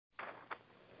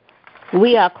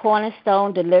We are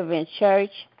Cornerstone Deliverance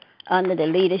Church under the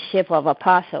leadership of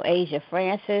Apostle Asia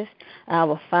Francis,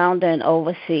 our founder and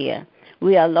overseer.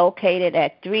 We are located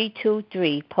at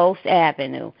 323 Post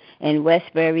Avenue in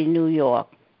Westbury, New York,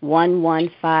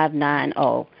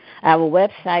 11590. Our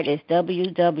website is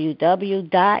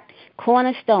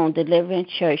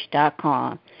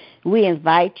www.cornerstonedeliveringchurch.com. We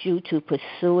invite you to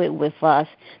pursue it with us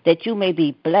that you may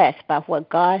be blessed by what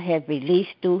God has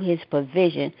released through his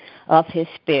provision of his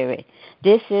Spirit.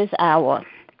 This is our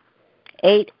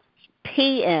 8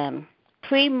 p.m.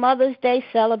 pre-Mother's Day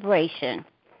celebration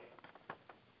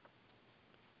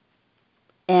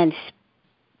and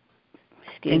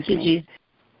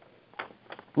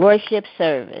worship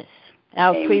service.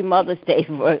 Our pre-Mother's Day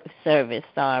service,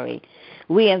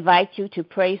 We invite you to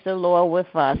praise the Lord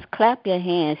with us. Clap your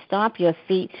hands, stomp your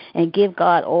feet, and give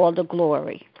God all the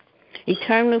glory.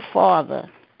 Eternal Father,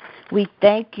 we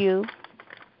thank you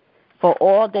for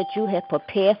all that you have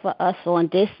prepared for us on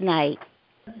this night.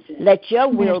 Let your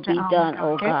will be done,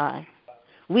 O God.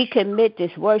 We commit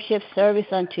this worship service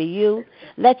unto you.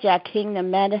 Let your kingdom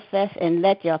manifest and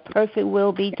let your perfect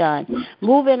will be done.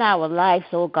 Move in our lives,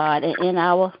 O God, and in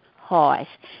our hearts.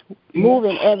 Move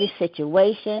in every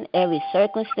situation, every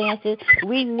circumstance.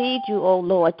 We need you, O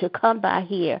Lord, to come by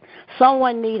here.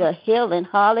 Someone need a healing.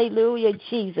 Hallelujah,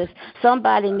 Jesus.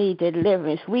 Somebody need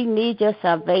deliverance. We need your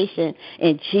salvation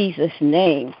in Jesus'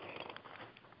 name.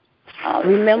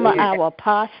 Remember our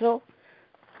apostle,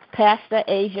 Pastor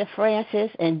Asia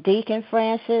Francis, and Deacon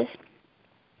Francis.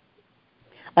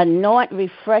 Anoint,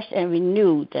 refresh, and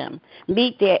renew them.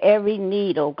 Meet their every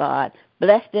need, O God.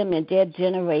 Bless them in their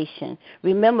generation.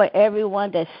 Remember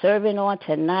everyone that's serving on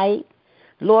tonight.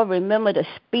 Lord, remember the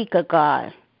speaker,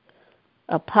 God,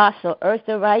 Apostle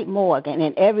Eartha Wright Morgan,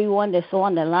 and everyone that's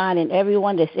on the line and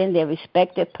everyone that's in their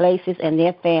respective places and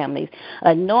their families.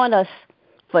 Anoint us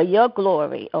for your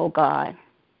glory, O God.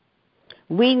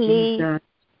 We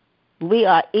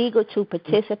are eager to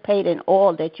participate in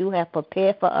all that you have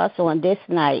prepared for us on this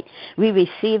night. We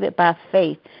receive it by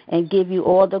faith and give you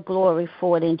all the glory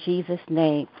for it in Jesus'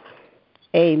 name.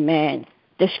 Amen.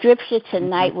 The scripture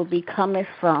tonight will be coming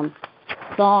from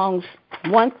Psalms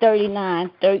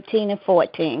 139, 13 and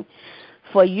 14.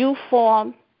 For you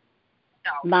formed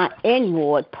my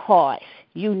inward parts.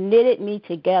 You knitted me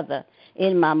together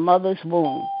in my mother's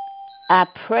womb. I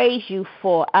praise you,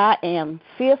 for I am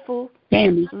fearfully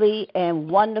and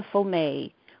wonderful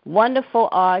made. Wonderful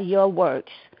are your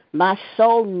works. My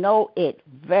soul know it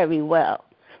very well.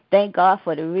 Thank God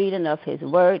for the reading of his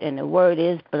word, and the word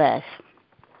is blessed.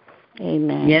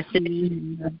 Amen. Yes, it is.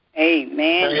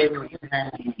 Amen.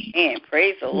 Amen.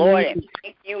 Praise the Lord, and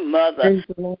thank you, Mother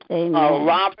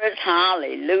Roberts,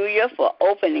 hallelujah, for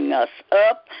opening us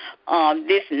up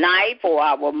this night for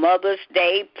our Mother's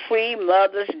Day,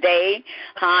 pre-Mother's Day,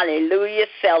 hallelujah,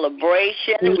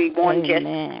 celebration. We want to just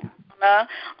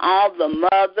all the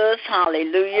mothers,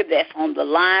 hallelujah, that's on the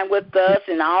line with us,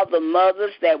 and all the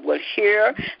mothers that will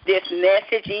hear this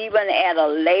message even at a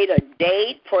later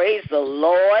date. Praise the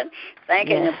Lord.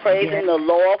 Thanking and praising the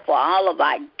Lord for all of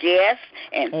our guests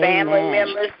and family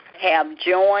members have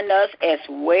joined us as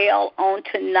well on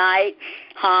tonight.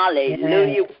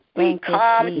 Hallelujah. We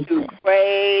come to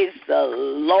praise the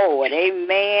Lord.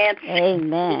 Amen.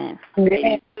 Amen.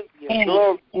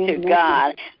 Glory to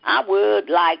God. I would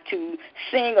like to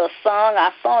sing a song.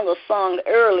 I sung a song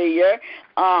earlier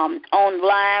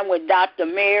online with Dr.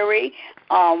 Mary.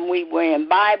 We were in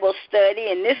Bible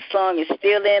study, and this song is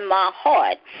still in my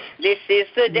heart. This is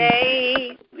the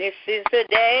day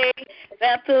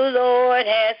that the Lord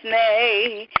has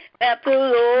made,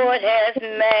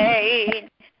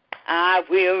 I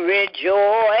will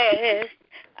rejoice,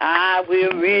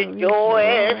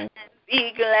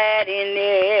 be glad in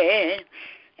it,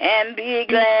 and be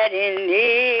glad in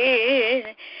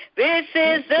it. This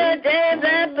is the day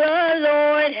that the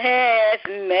Lord has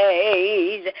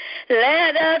made.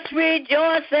 Let us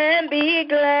rejoice and be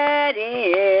glad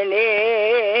in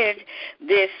it.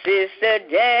 This is the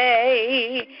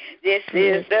day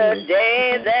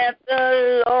that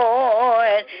the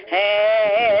Lord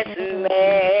has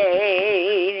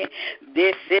made.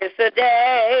 This is the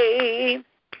day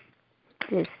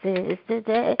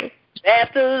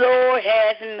that the Lord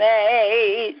has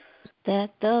made.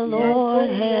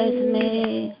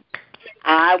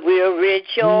 I will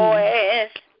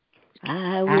rejoice.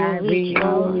 Be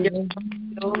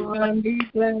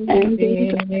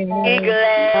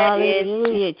glad.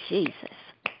 Hallelujah, Jesus.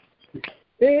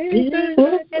 This is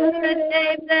the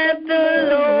day that the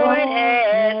Lord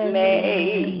has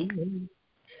made.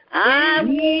 I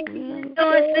will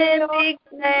rejoice and be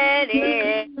glad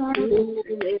in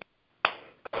it.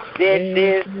 This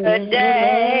is the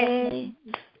day.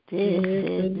 This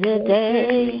is the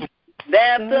day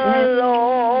that the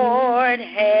Lord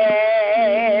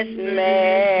has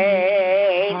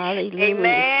made. Hallelujah.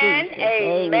 Amen.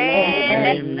 Amen.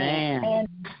 Amen.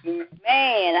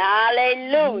 Amen.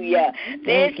 Hallelujah.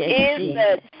 This is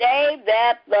the day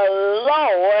that the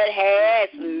Lord has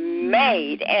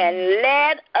made, and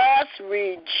let us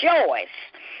rejoice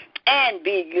and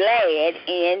be glad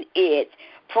in it.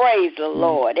 Praise the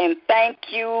Lord. And thank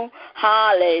you,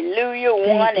 hallelujah,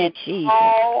 one and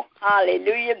all,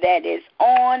 hallelujah, that is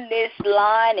on this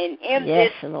line and in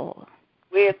this Lord.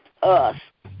 with us.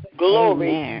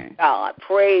 Glory to God.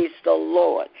 Praise the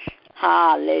Lord.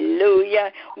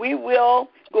 Hallelujah. We will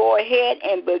go ahead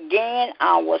and begin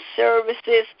our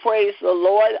services. Praise the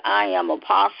Lord. I am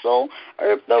Apostle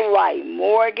Eartha Wright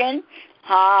Morgan.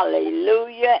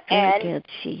 Hallelujah. Thank you,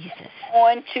 Jesus.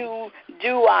 Going to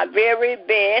do our very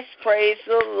best, praise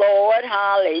the Lord,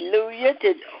 hallelujah,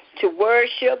 to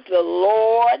worship the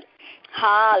Lord,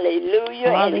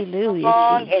 hallelujah,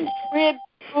 hallelujah, and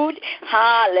tribute,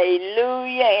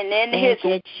 hallelujah, and in His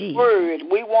word.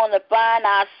 We want to find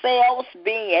ourselves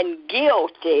being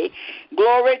guilty,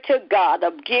 glory to God,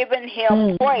 of giving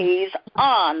Him praise,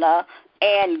 honor,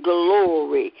 and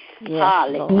glory.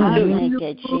 Hallelujah. Thank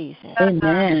you, Jesus.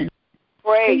 Amen.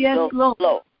 Praise the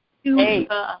Lord. Amen.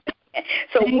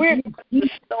 So we're going to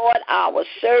start our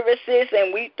services,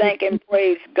 and we thank and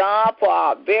praise God for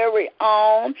our very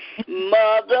own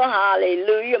Mother,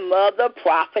 hallelujah, Mother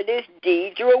Prophetess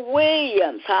Deidre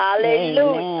Williams,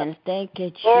 hallelujah. Amen. Thank you,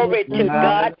 Jesus. Glory to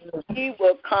God. He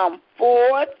will come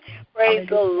forth, praise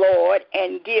the Lord,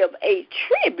 and give a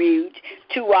tribute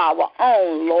to our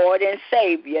own Lord and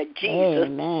Savior, Jesus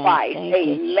Christ.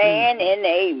 Amen and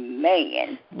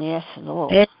amen. Yes,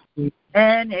 Lord.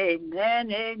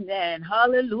 Amen.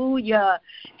 Hallelujah.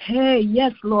 Hey,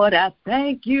 yes, Lord, I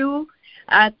thank you.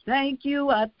 I thank you.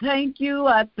 I thank you.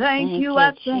 I thank you.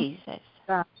 I thank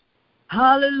you.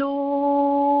 Hallelujah,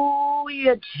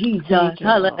 Jesus.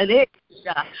 Hallelujah.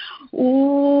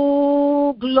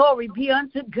 Oh, glory be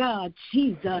unto God,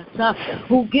 Jesus,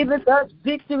 who giveth us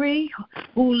victory,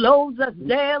 who loads us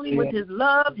daily with His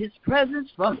love, His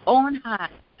presence from on high.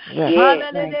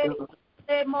 Hallelujah.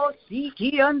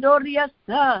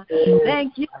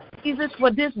 Thank you, Jesus,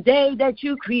 for this day that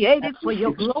you created for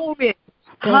your glory.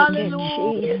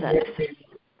 Hallelujah.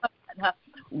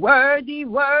 Worthy,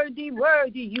 worthy,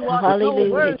 worthy. You are so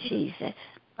worthy. Jesus.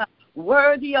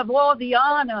 Worthy of all the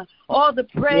honor, all the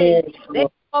praise. They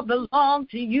all belong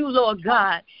to you, Lord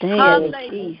God. Hallelujah.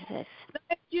 Jesus.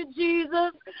 Thank you,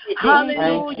 Jesus.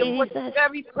 Hallelujah. For the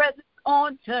very presence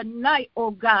on tonight,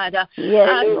 oh God. I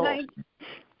thank you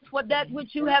for that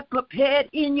which you have prepared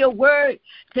in your word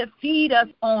to feed us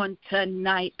on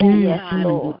tonight, oh God.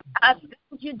 Lord. I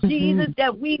thank you, Jesus,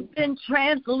 that we've been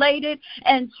translated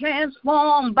and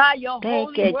transformed by your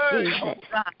holy word, oh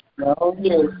God.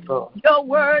 Your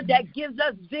word that gives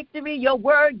us victory, your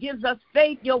word gives us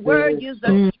faith, your word gives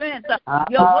us strength,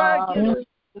 your word gives us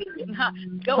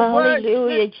your word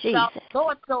gives us our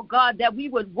thoughts, oh God, that we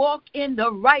would walk in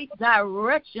the right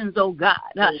directions, oh God.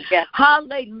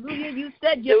 Hallelujah. You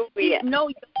said your feet know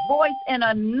your voice, and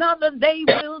another they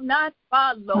will not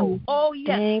follow. Oh,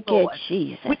 yes, Thank Lord. you,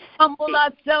 Jesus. We humble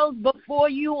ourselves before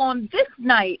you on this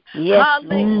night. Yes,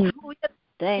 hallelujah. Lord.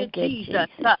 Thank you, Jesus.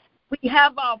 We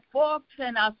have our forks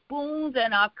and our spoons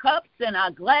and our cups and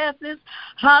our glasses.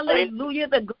 Hallelujah.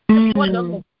 The glory for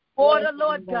the water,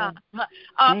 Lord God.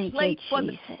 Our plate for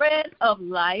the bread of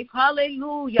life.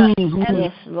 Hallelujah. And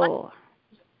yes, Lord.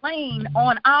 Plain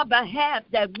on our behalf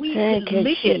that we can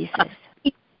live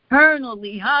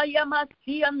eternally.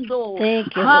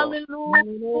 Thank you, hallelujah.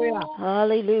 Lord.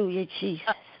 Hallelujah,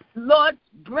 Jesus. Lord,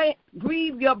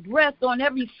 breathe your breath on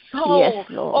every soul. Yes,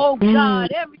 Lord. Oh,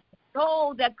 God, every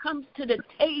soul that comes to the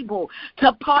table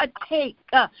to partake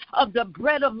of the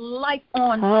bread of life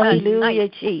on hallelujah,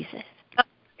 tonight. Jesus.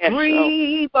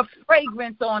 Breathe a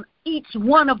fragrance on each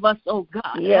one of us, oh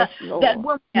God. Yes, Lord. That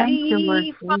when we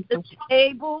leave from the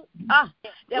table,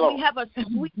 that we have a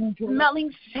sweet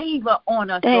smelling savor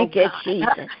on us, Thank you, God.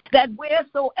 Jesus. That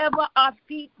wheresoever our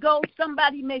feet go,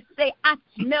 somebody may say, I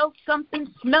smell something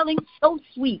smelling so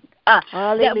sweet.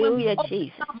 Hallelujah, that when we open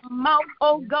Jesus. our mouth,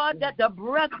 oh God, that the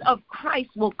breath of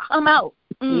Christ will come out.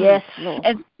 Yes, Lord.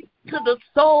 And speak to the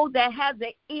soul that has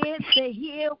an ear to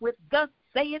hear with thus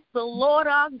saith the Lord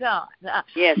our God.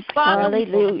 Yes. Father,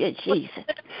 hallelujah, Jesus.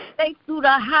 Take through the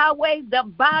highways, the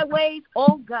byways,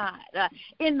 oh God,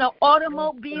 in the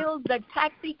automobiles, the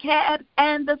taxi cabs,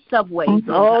 and the subways.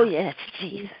 Oh, yes,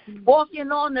 Jesus.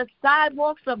 Walking on the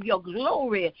sidewalks of your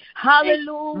glory.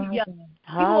 Hallelujah.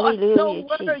 Hallelujah, you are so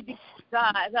worthy, Jesus.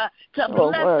 God, to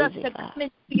bless us, to come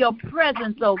into your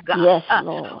presence, oh God. Yes,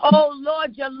 Lord. Oh,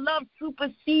 Lord, your love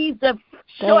supersedes the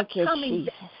shortcomings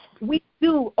we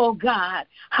do, oh God.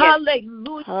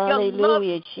 Hallelujah.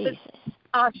 Hallelujah, Jesus.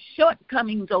 Our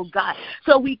shortcomings, oh God.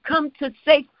 So we come to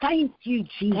say thank you,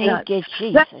 Jesus. Thank you,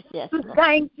 Jesus. Yes, Lord.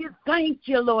 Thank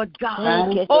you, Lord God.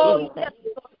 Thank you, Jesus. Yes,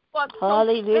 Lord.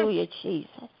 Hallelujah,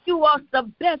 Jesus. You are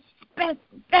the best,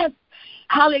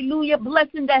 hallelujah,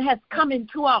 blessing that has come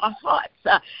into our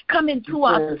hearts, come into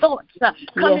our thoughts,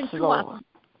 come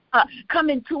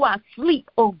into our sleep,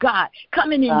 oh God,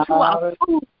 coming into our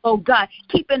food, oh God,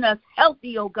 keeping us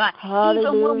healthy, oh God. Hallelujah,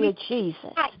 even when we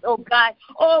Jesus. act, oh God,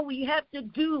 all we have to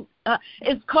do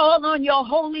is call on your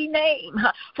holy name,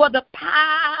 for the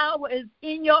power is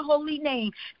in your holy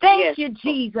name. Thank you,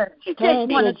 Jesus.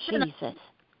 Thank you, Jesus.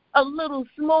 A little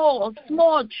small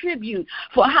tribute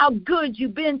for how good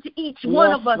you've been to each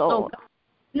one of us, oh God.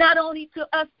 Not only to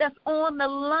us that's on the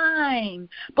line,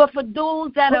 but for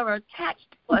those that are attached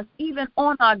to us, even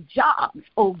on our jobs,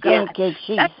 oh God. Thank you,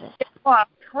 Jesus. Thank you for our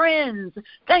friends.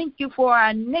 Thank you for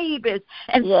our neighbors.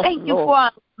 And thank you for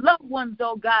our loved ones,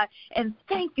 oh God. And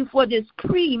thank you for this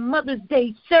pre-Mother's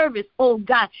Day service, oh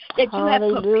God, that you have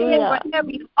prepared for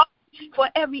every heart, for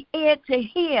every ear to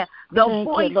hear the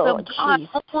voice of God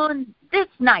on this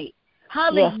night.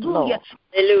 Hallelujah.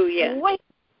 Hallelujah.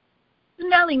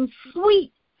 Smelling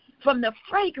sweet from the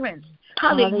fragrance.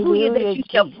 Hallelujah. That you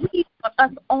shall breathe on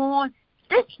us on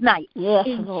this night. Yes,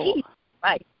 in Lord. Jesus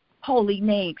Christ's holy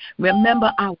name.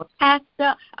 Remember our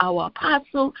pastor, our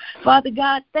apostle. Father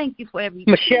God, thank you for every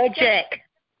Michelle Jack.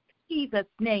 In Jesus'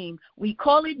 name, we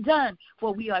call it done,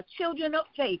 for we are children of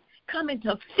faith coming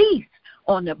to feast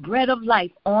on the bread of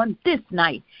life on this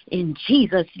night in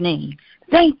Jesus' name.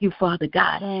 Thank you, Father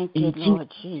God. Thank you, Lord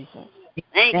Jesus.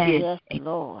 Thank you. Yes,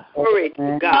 Lord. Glory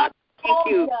to God. Thank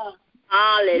you.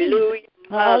 Hallelujah.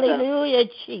 Hallelujah,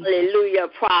 Jesus. Hallelujah,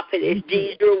 Prophetess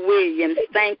Deidre Williams.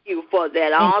 Thank you for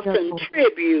that awesome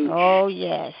tribute. Oh,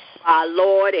 yes. Our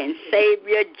Lord and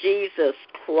Savior Jesus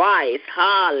Christ.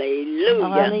 Hallelujah.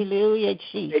 Hallelujah,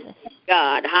 Jesus.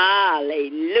 God.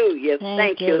 Hallelujah.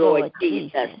 Thank you, Lord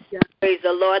Jesus. Praise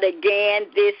the Lord again.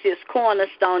 This is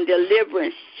Cornerstone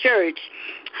Deliverance Church.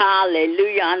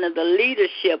 Hallelujah. Under the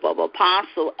leadership of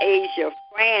Apostle Asia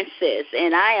Francis.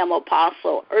 And I am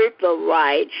Apostle Eartha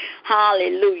Wright.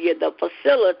 Hallelujah. The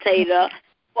facilitator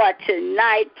for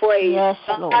tonight. Praise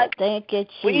God. Lord. Thank you,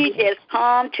 Jesus. We just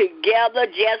come together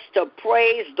just to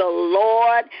praise the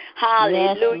Lord.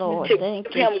 Hallelujah. Yes, Lord. To Thank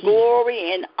give you, him Jesus.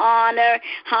 glory and honor.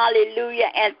 Hallelujah.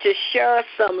 And to share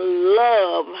some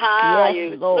love. Hallelujah.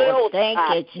 Yes, Lord. Thank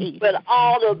you, Jesus. With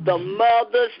all of the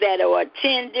mothers that are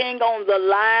attending on the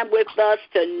line with us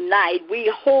tonight. We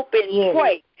hope and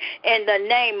pray in the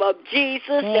name of Jesus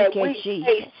that we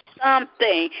say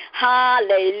something,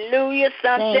 hallelujah,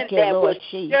 something that will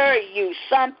stir you,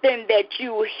 something that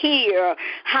you hear,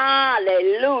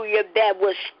 hallelujah, that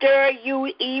will stir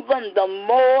you even the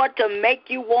more to make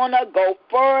you want to go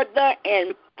further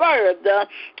and further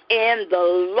in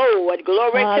the Lord.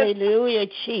 Glory hallelujah,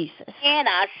 Jesus. And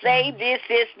I say this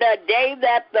is the day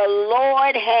that the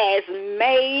Lord has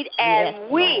made,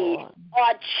 and we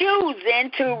are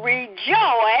choosing to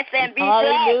rejoice and be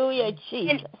hallelujah, glad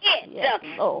Jesus. in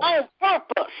it on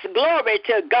purpose. Glory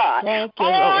to God. Thank you,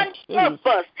 on Lord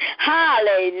purpose.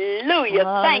 Hallelujah.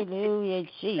 Hallelujah,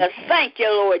 Jesus. Thank you,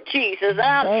 Lord Jesus.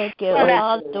 Thank you,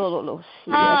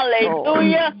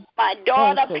 hallelujah. My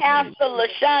daughter, Pastor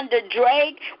LaShonda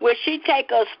Drake, will she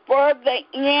take us further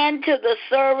into the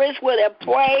service with a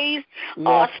praise,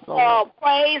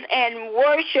 praise and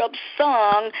worship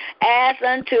song as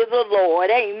unto the Lord.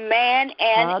 Amen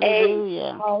and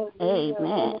hallelujah.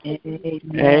 Amen.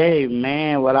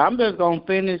 Amen. Well, I'm just going to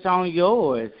finish on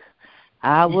yours.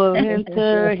 I will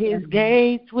enter his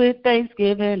gates with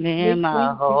thanksgiving in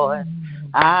my heart.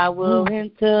 I will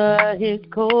enter his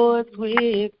courts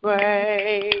with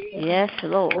praise. Yes,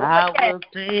 Lord. I will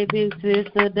say this is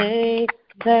the day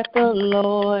that the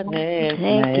Lord has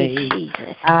made.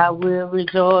 Jesus. I will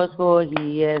rejoice, for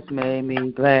he has made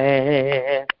me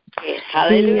glad. Yes,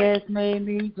 hallelujah. He has made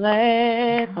me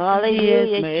glad. Hallelujah,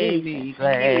 he has made me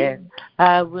glad.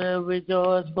 I will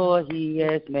rejoice, for he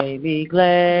has made me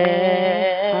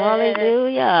glad.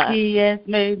 Hallelujah. He has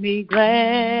made me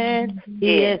glad.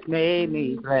 He has made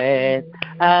me glad.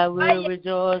 I will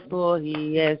rejoice, for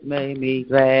he has made me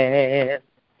glad.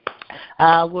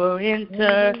 I will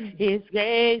enter his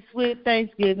gates with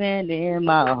thanksgiving in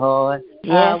my heart.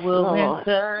 Yes, I will Lord.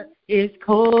 enter his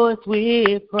courts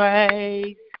with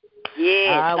praise. Yes,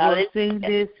 I will sing,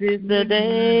 this is the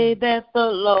day that the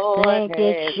Lord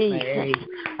has made.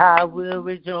 I will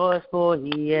rejoice, for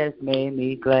he has made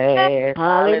me glad.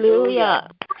 Hallelujah.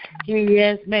 He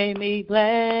has made me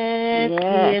glad. Yes.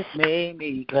 He has made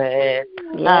me glad.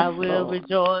 Yes, I will Lord.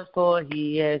 rejoice, for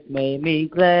he has made me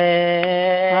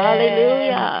glad.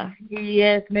 Hallelujah. He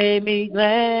has made me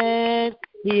glad.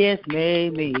 He has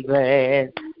made me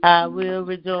glad. I will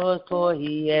rejoice, for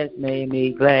he has made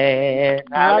me glad.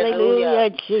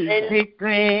 Hallelujah, Jesus.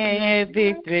 Victory,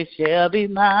 victory shall be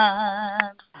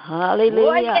mine.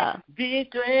 Hallelujah.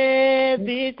 Victory,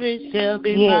 victory shall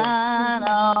be mine,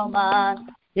 all mine.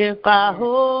 If I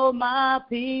hold my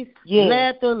peace,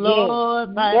 let the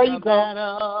Lord fight the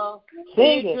battle.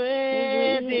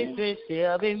 Victory, victory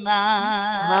shall be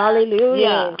mine. Hallelujah.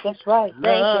 Yes, that's right.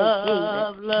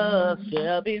 Love, love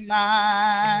shall be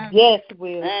mine. Yes, it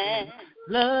will.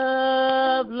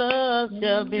 Love, love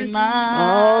shall be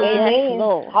mine. Oh, yes,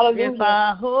 Lord. Hallelujah. If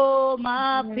I hold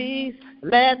my peace,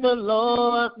 let the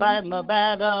Lord fight my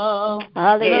battle.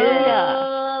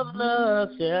 Hallelujah. Love, love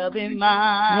shall be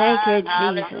mine. Thank you,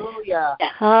 Jesus. Hallelujah.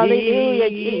 Hallelujah,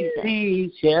 Peace, Jesus.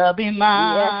 peace shall be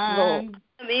mine. Yes, Lord.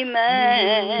 Be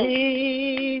mine.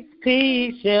 Peace,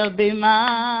 peace shall be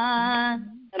mine.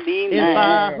 Be mine. If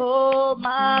I hold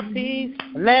my peace,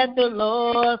 let the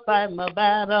Lord fight my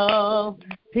battle.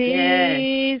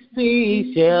 Peace,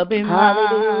 peace shall be mine.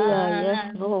 Hallelujah.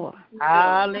 Yes, Lord.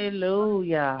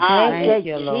 Hallelujah. Thank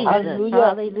you, Lord. Jesus.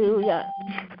 Hallelujah.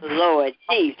 Lord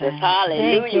Jesus,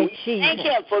 hallelujah. Thank you, Jesus. Thank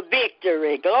him for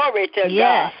victory. Glory to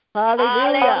Yes. God.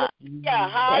 Hallelujah.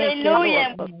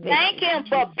 Hallelujah. Thank him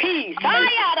for peace.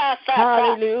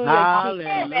 Hallelujah.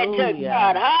 Glory to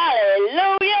God.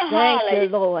 Hallelujah. Thank you,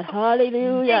 Lord.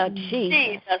 Hallelujah,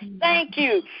 Jesus. Jesus. Thank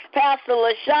you, Pastor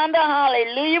LaShonda.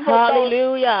 Hallelujah.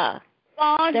 Hallelujah.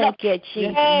 Thank you,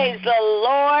 Jesus. Praise the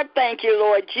Lord. Thank you,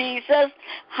 Lord Jesus.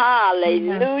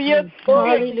 Hallelujah.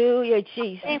 Hallelujah,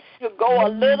 Jesus. To go a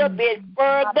little bit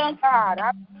further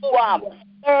to our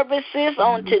services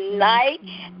on tonight,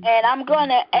 and I'm going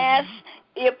to ask,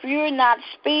 if you're not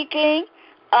speaking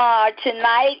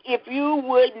tonight, if you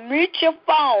would mute your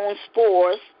phones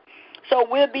for us, so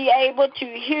we'll be able to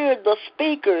hear the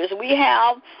speakers. We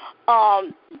have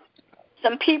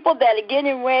some people that are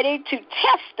getting ready to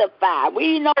testify.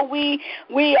 We know we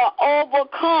are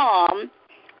overcome,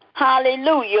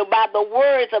 hallelujah, by the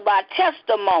words of our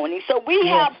testimony. So we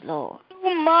have two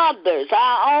mothers,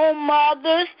 our own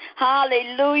mothers,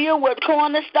 hallelujah, with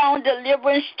Cornerstone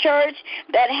Deliverance Church,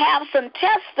 that have some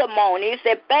testimonies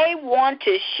that they want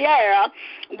to share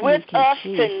with us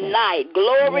tonight.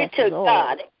 Glory to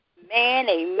God. Amen,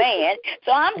 amen.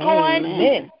 So I'm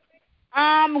going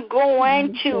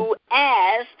to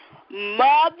ask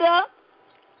Mother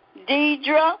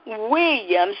Deidre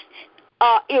Williams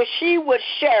if she would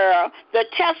share the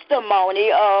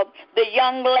testimony of the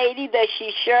young lady that she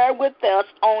shared with us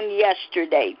on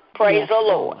yesterday. Praise the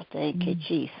Lord. Thank you,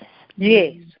 Jesus.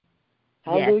 Yes.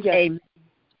 Hallelujah. Yes. Amen.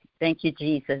 Thank you,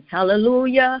 Jesus.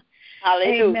 Hallelujah.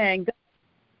 Hallelujah. Amen.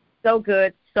 So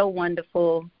good, so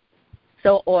wonderful,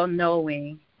 so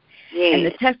all-knowing. Yes. And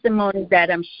the testimony that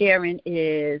I'm sharing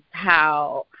is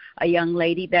how a young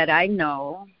lady that I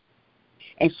know,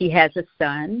 and she has a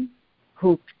son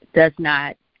who does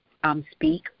not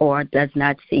speak or does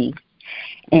not see.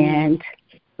 And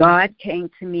God came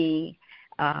to me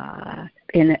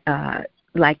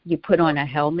like you put on a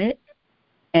helmet,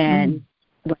 and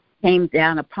when it came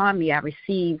down upon me, I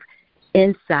received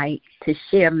insight to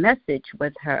share a message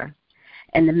with her.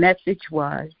 And the message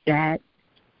was that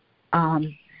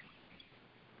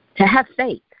to have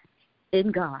faith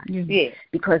in God,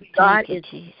 because God is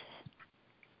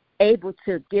able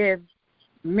to give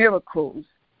miracles,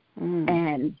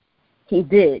 and he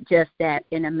did just that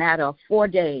in a matter of 4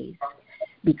 days,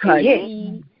 because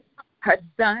her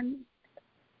son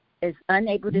is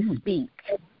unable to speak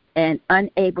and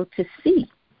unable to see.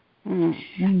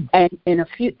 And in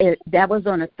that was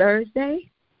on a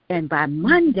Thursday, and by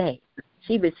Monday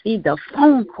she received a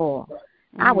phone call.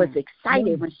 I was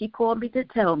excited when she called me to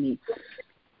tell me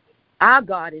our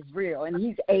God is real and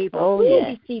he's able.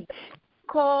 Received a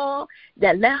call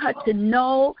that let her to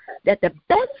know that the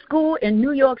best school in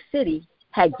New York City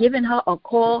had given her a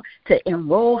call to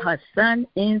enroll her son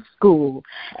in school.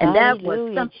 And that was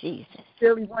something she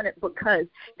really wanted, because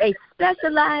they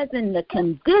specialize in the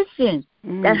condition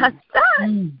that her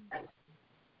son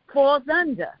falls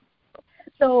under.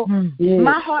 So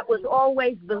my heart was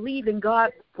always believing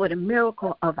God for the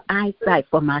miracle of eyesight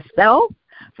for myself,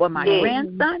 for my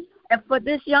grandson, and for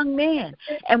this young man.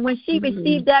 And when she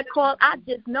received that call, I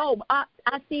just know I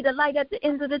see the light at the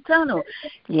end of the tunnel.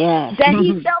 Yes. That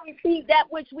he shall receive that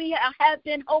which we have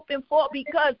been hoping for,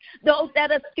 because those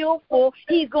that are skillful,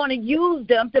 he's going to use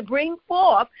them to bring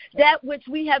forth that which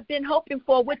we have been hoping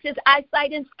for, which is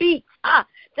eyesight and speech.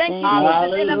 Thank you,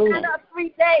 Jesus. In a matter of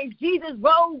 3 days, Jesus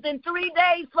rose in 3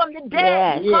 days from the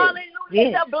dead. Yes. Hallelujah.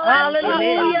 Yes. The blood.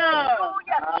 Hallelujah.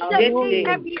 Hallelujah.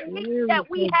 Every need that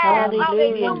we have.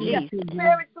 Hallelujah.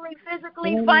 Spiritually,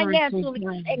 physically, financially.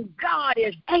 And God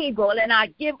is able. And I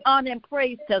give honor and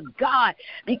praise to God,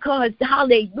 because,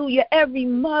 hallelujah, every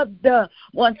mother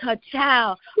wants her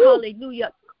child,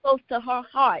 hallelujah, close to her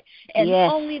heart. And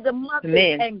only the mother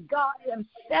and God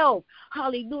himself,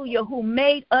 hallelujah, who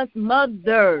made us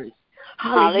mothers.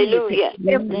 Hallelujah.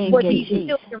 For these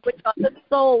children, which are the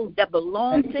souls that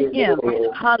belong to him.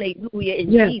 Hallelujah.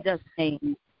 In Jesus'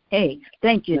 name. Hey,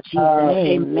 thank you, Jesus.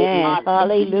 Amen.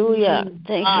 Hallelujah.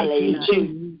 Thank you,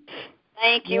 Jesus.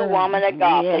 Thank you, woman of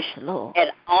God, for an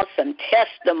awesome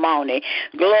testimony.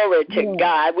 Glory to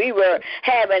God. We were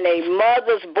having a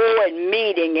mother's board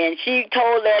meeting, and she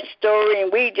told that story,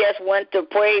 and we just went to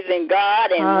praising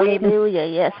God. And hallelujah,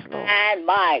 yes, Lord.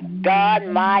 My God,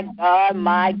 my God,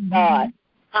 my God.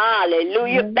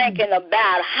 Hallelujah. Thinking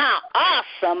about how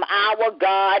awesome our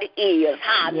God is,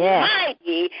 how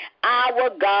mighty our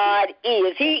God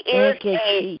is. He is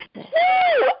a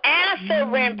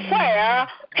answering prayer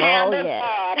kind of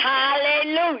God.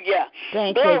 Hallelujah.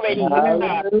 Glory to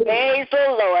God. Praise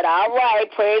the Lord. All right.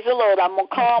 Praise the Lord. I'm going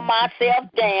to calm myself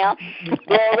down.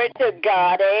 Glory to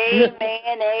God. Amen,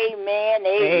 amen,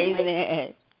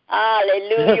 amen.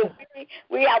 Hallelujah.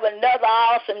 We have another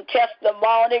awesome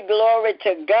testimony, glory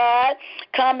to God,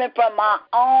 coming from our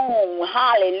own,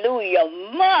 hallelujah,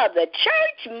 mother,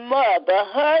 church mother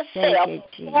herself,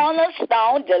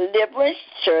 Cornerstone Deliverance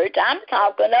Church. I'm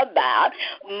talking about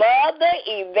Mother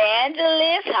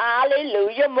Evangelist,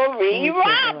 hallelujah, Marie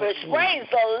Roberts. Praise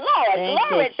the Lord.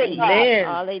 Glory to God.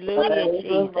 Hallelujah,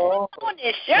 Jesus. I want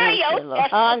to share your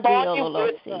testimony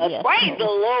with us. Praise the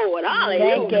Lord.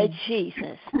 Hallelujah. Thank you,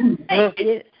 Jesus.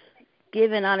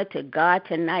 Giving honor to God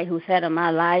tonight, who's head of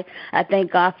my life. I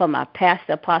thank God for my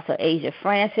pastor, Apostle Asia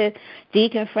Francis,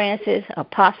 Deacon Francis,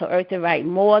 Apostle Eartha Wright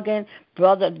Morgan,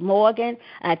 Brother Morgan.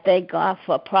 I thank God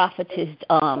for Prophetess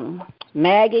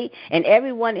Maggie and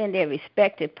everyone in their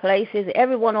respective places,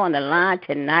 everyone on the line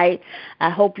tonight. I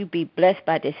hope you be blessed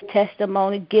by this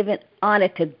testimony, giving honor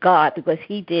to God because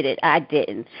he did it. I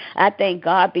didn't. I thank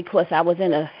God because I was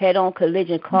in a head-on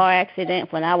collision car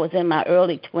accident when I was in my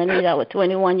early 20s. I was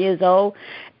 21 years old,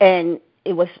 and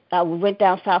I went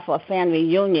down south for a family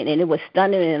reunion, and it was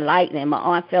stunning and lightning. My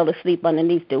aunt fell asleep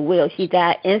underneath the wheel. She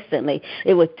died instantly.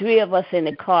 It was 3 of us in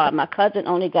the car. My cousin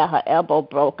only got her elbow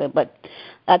broken, but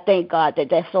I thank God that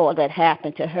that's all that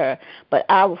happened to her. But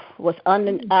I was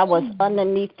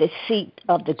underneath the seat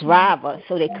of the driver,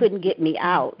 so they couldn't get me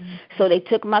out. So they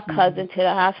took my cousin to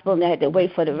the hospital, and they had to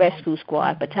wait for the rescue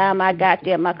squad. By the time I got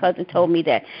there, my cousin told me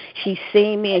that she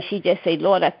seen me, and she just said,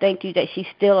 Lord, I thank you that she's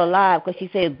still alive, because she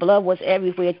said blood was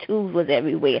everywhere, tubes was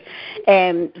everywhere.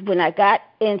 And when I got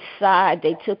inside,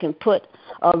 they took and put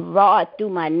a rod through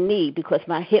my knee because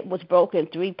my hip was broken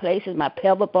 3 places. My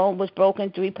pelvic bone was broken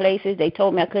 3 places. They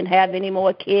told me I couldn't have any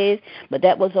more kids, but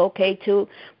that was okay too.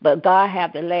 But God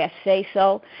had the last say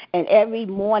so. And every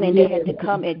morning they had to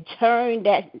come and turn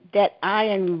that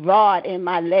iron rod in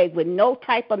my leg with no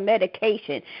type of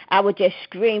medication. I would just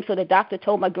scream. So the doctor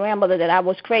told my grandmother that I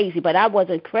was crazy, but I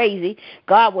wasn't crazy.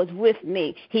 God was with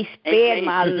me. He spared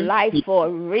my life for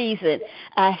a reason.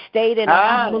 I stayed in the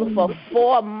hospital for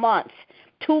 4 months.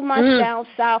 2 months down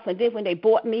south, and then when they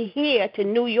brought me here to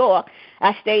New York,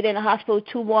 I stayed in the hospital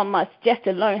 2 more months just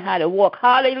to learn how to walk.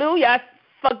 Hallelujah. I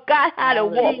forgot how to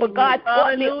walk, but God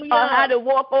taught me how to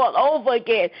walk all over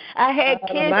again. I had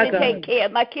kids to take care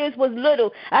of. My kids was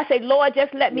little. I said, Lord,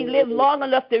 just let me live long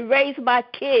enough to raise my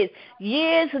kids.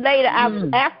 Years later,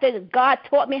 after God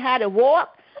taught me how to walk,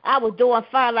 I was doing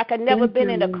fine like I'd never been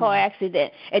in a car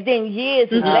accident. And then years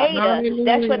later,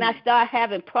 that's when I started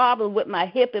having problems with my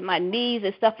hip and my knees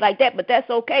and stuff like that. But that's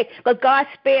okay because God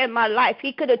spared my life.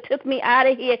 He could have took me out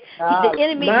of here. The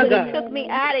enemy could have took me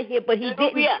out of here, but he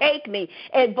didn't take me.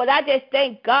 But I just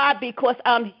thank God because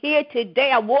I'm here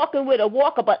today. I'm walking with a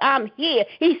walker, but I'm here.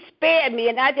 He spared me,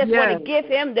 and I just want to give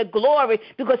him the glory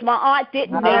because my aunt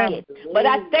didn't make it. But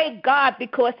I thank God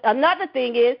because another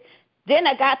thing is, then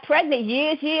I got pregnant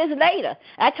years later.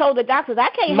 I told the doctors, I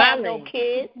can't have no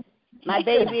kids. My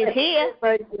baby is here.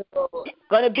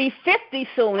 Going to be 50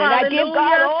 soon. And I give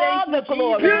God all the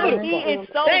glory. He is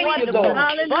so wonderful.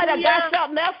 But I got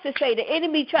something else to say. The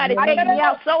enemy tried to take me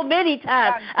out so many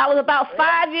times. I was about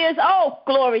 5 years old.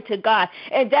 Glory to God.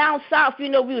 And down south, we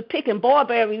were picking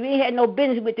barberry. We had no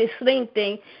business with this sling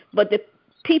thing. But the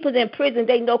people in prison,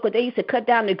 they know because they used to cut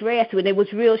down the grass when it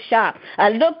was real sharp. I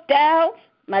looked down.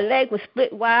 My leg was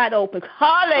split wide open.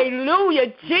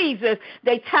 Hallelujah, Jesus.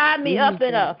 They tied me up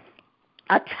in a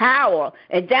tower.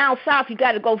 And down south, you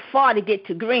got to go far to get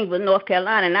to Greenville, North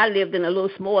Carolina. And I lived in a little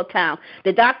small town.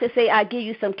 The doctor said, I'll give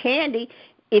you some candy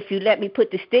if you let me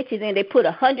put the stitches in. They put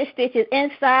 100 stitches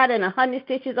inside and 100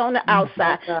 stitches on the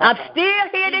outside. I'm still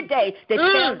here today to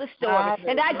tell the story.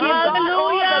 And I give God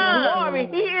all the glory.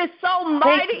 He is so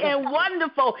mighty and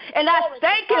wonderful. And I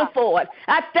thank him for it.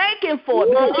 I thank him for it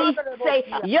because he say,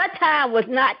 your time was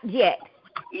not yet.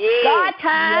 God's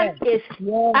time is,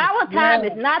 our time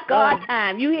is not God's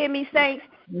time. You hear me, saints?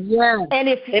 Yeah. And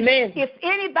if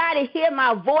anybody hear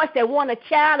my voice that want a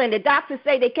child and the doctors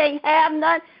say they can't have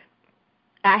none,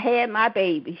 I had my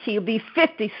baby. She'll be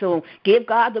 50 soon. Give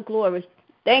God the glory.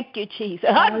 Thank you, Jesus.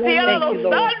 Thank you, Lord.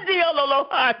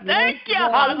 Thank you.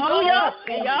 Hallelujah.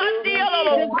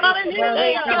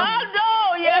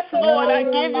 Yes, Lord. I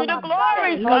give you the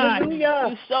glory, God.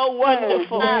 You're so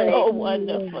wonderful. So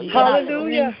wonderful.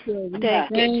 Hallelujah. Thank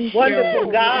you.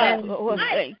 Wonderful God.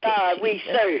 God we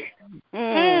serve.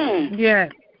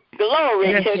 Yes.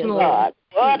 Glory to God.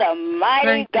 What a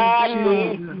mighty God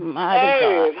we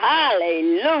serve.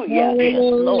 Hallelujah. Yes,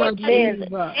 Lord Jesus.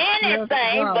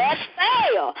 Anything but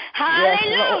fail.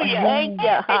 Hallelujah. Thank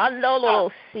you. Hallelujah.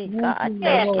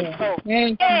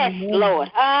 Yes, Lord.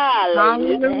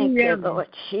 Hallelujah. Thank you, Lord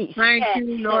Jesus. Thank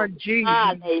you, Lord Jesus.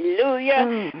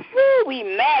 Hallelujah. We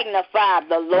magnify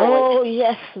the Lord. Oh,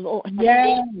 yes, Lord.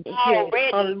 Yes.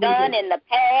 Already done in the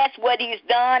past what he's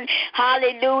done.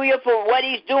 Hallelujah for what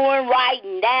he's doing right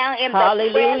now in the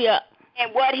Hallelujah.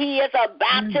 And what he is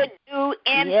about to do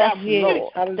in the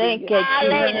future. Thank you,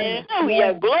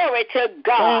 Hallelujah. Jesus. Glory to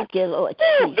God. Thank you, Lord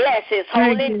Jesus. Bless his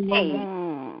holy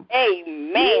name.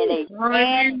 Amen.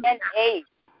 Amen. And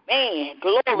amen.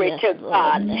 Glory to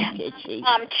God.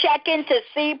 I'm checking to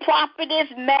see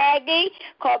Prophetess Maggie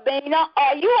Corbina.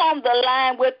 Are you on the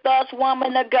line with us,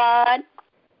 woman of God?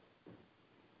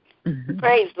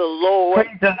 Praise the Lord.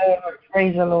 Praise the Lord.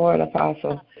 Praise the Lord,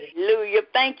 Apostle. Hallelujah.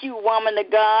 Thank you, woman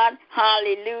of God.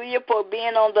 Hallelujah, for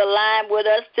being on the line with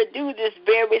us to do this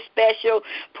very special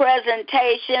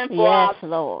presentation for our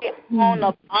Lord. On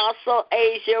Apostle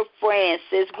Asia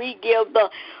Francis. We give the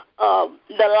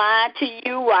line to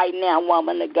you right now,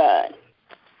 woman of God.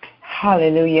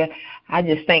 Hallelujah. I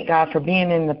just thank God for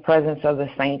being in the presence of the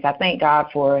saints. I thank God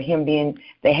for him being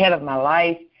the head of my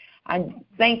life. I'm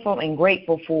thankful and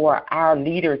grateful for our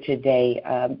leader today.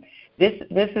 This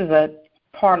is a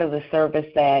part of the service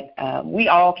that we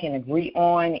all can agree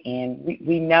on, and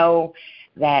we know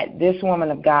that this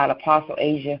woman of God, Apostle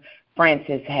Asia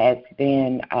Francis, has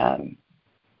been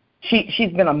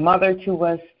she's been a mother to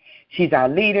us. She's our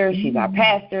leader. She's our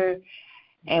pastor.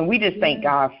 And we just thank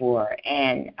God for her.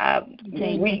 And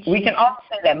we can all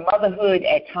say that motherhood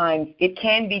at times, it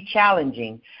can be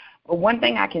challenging. But one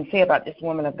thing I can say about this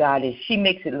woman of God is she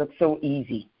makes it look so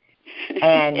easy.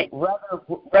 And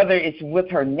whether it's with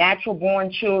her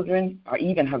natural-born children or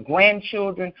even her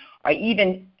grandchildren or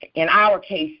even, in our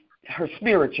case, her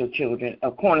spiritual children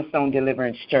of Cornerstone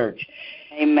Deliverance Church.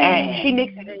 Amen. And she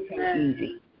makes it look so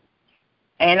easy.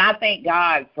 And I thank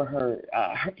God for her.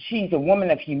 She's a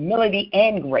woman of humility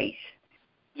and grace.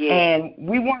 Yeah. And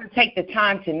we want to take the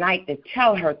time tonight to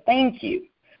tell her thank you.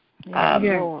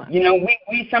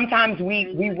 We sometimes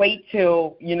we wait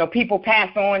till people pass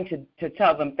on to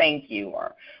tell them thank you,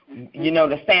 or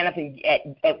to stand up and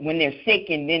at when they're sick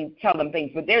and then tell them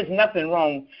things. But there's nothing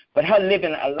wrong but her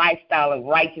living a lifestyle of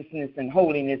righteousness and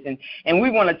holiness, and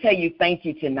we want to tell you thank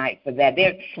you tonight for that.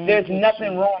 There's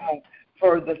nothing wrong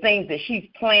for the things that she's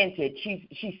planted.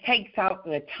 She takes out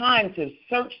the time to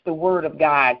search the Word of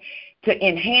God, to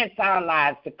enhance our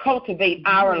lives, to cultivate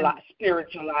our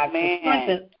spiritual lives, to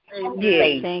strengthen.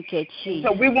 Thank you, Jesus.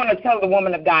 So we want to tell the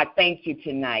woman of God thank you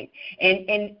tonight. And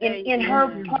in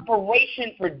her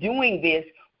preparation for doing this,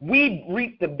 we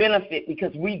reap the benefit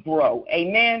because we grow.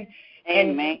 Amen.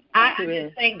 Amen. And I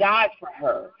just thank God for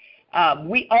her.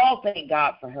 We all thank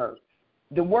God for her.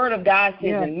 The Word of God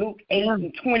says in Luke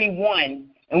 8:21,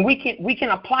 and we can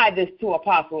apply this to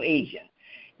Apostle Asia.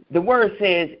 The word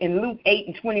says in Luke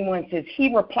 8:21 says,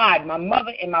 he replied, my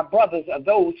mother and my brothers are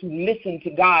those who listen to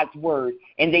God's word,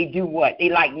 and they do what? They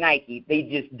like Nike. They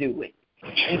just do it.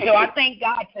 And so I thank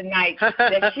God tonight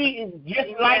that she is just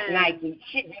like Nike.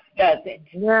 She just does it.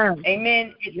 Yeah.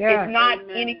 Amen. It's not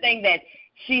anything that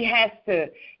she has to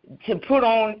put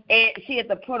on. She has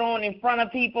to put on in front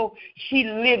of people. She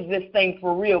lives this thing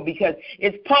for real because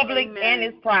it's public and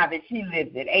it's private. She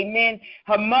lives it. Amen.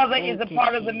 Her mother is a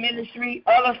part of the ministry.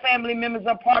 Other family members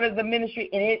are part of the ministry,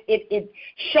 and it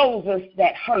shows us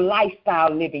that her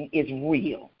lifestyle living is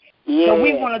real. Yeah. So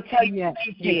we want to tell you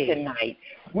thank you tonight.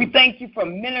 We thank you for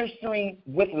ministering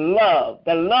with love,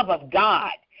 the love of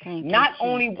God, not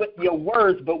only with your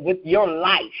words, but with your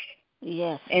life.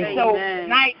 Yes. And so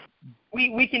tonight,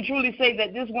 we can truly say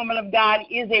that this woman of God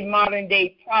is a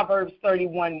modern-day Proverbs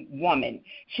 31 woman.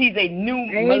 She's a new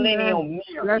millennial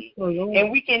Mary. And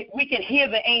we can hear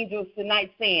the angels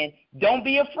tonight saying, don't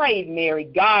be afraid, Mary.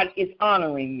 God is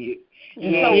honoring you.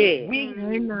 And so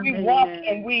we walk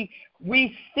and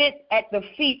we sit at the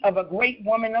feet of a great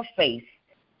woman of faith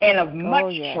and of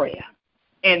much prayer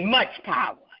and much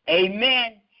power.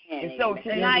 Amen. And so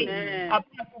tonight,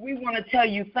 we want to tell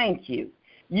you thank you.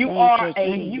 You walk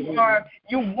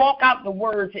out the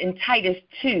words in Titus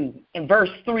 2 in verse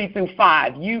 3 through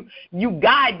 5. You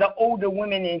guide the older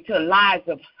women into lives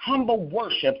of humble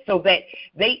worship so that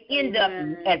they end up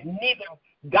as neither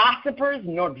gossipers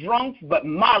nor drunks, but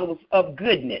models of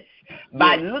goodness.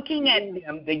 By looking at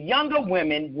them, the younger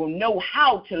women will know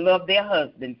how to love their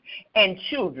husbands and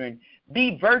children,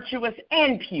 be virtuous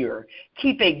and pure,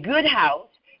 keep a good house,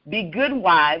 be good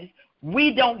wives.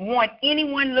 We don't want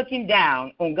anyone looking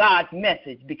down on God's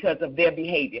message because of their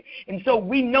behavior. And so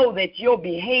we know that your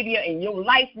behavior and your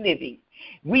life living,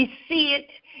 we see it,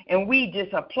 and we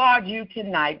just applaud you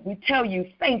tonight. We tell you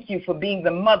thank you for being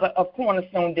the mother of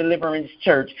Cornerstone Deliverance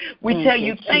Church. We tell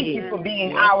you thank you for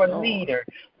being our leader.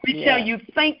 We tell you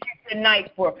thank you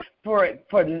tonight for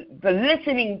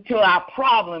listening to our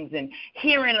problems and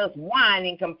hearing us whine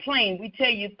and complain. We tell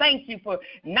you thank you for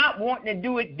not wanting to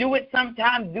do it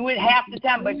sometimes, do it half the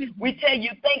time. But we tell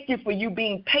you thank you for you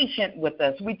being patient with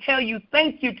us. We tell you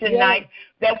thank you tonight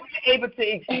that we're able to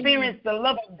experience the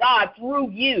love of God through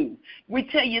you. We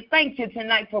tell you thank you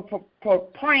tonight for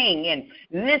praying and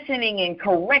listening and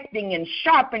correcting and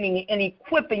sharpening and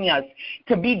equipping us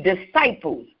to be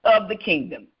disciples of the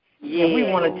kingdom. Yeah. And we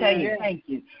want to tell you thank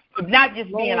you for not just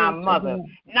being our mother,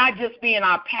 not just being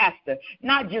our pastor,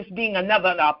 not just being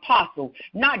another apostle,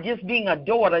 not just being a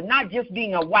daughter, not just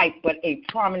being a wife, but a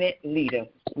prominent leader.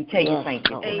 We tell you thank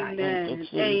you tonight. Amen.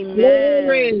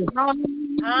 Amen.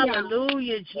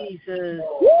 Hallelujah, Jesus.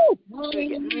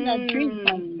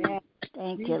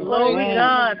 Thank you, Lord. Glory to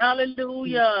God.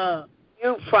 Hallelujah.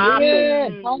 You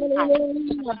prophet.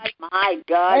 My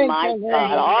God. Awesome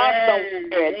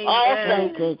word.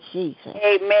 Awesome. Good Jesus.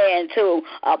 Amen. To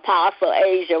Apostle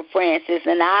Asia Francis,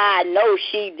 and I know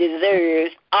she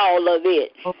deserves all of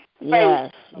it.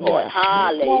 Yes. Lord.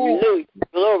 Hallelujah.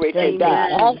 Glory to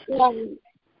God.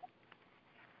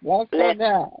 Bless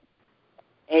God.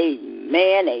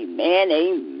 Amen.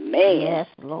 Yes,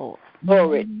 Lord.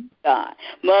 Glory to God.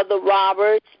 Mother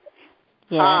Roberts.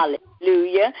 Yes.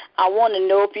 Hallelujah. I want to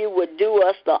know if you would do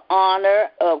us the honor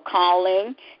of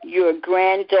calling your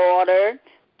granddaughter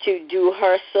to do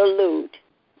her salute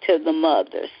to the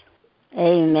mothers.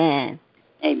 Amen.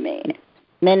 Amen.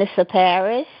 Minister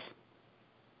Paris?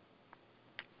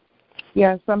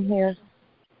 Yes, I'm here.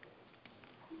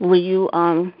 Will you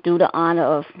do the honor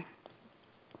of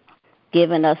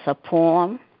giving us a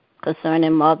poem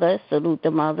concerning mothers, salute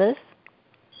the mothers?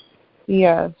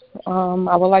 Yes.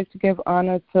 I would like to give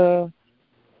honor to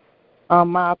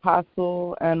my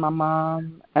apostle and my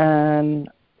mom and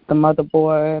the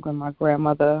motherboard and my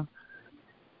grandmother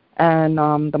and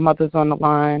the mothers on the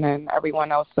line and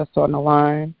everyone else that's on the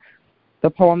line. The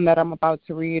poem that I'm about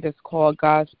to read is called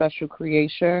God's Special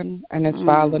Creation, and it's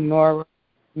by Lenora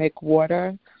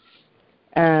McWhorter.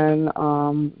 And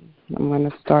I'm going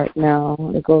to start now.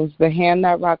 It goes, the hand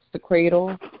that rocks the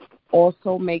cradle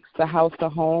also makes the house a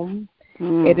home.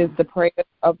 It is the prayer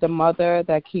of the mother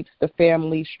that keeps the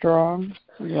family strong.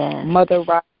 Yes. Mother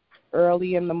rises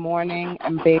early in the morning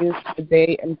and bathes the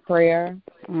day in prayer.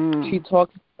 She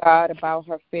talks to God about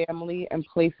her family and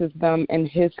places them in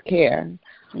His care.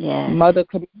 Yes. Mother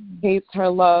communicates her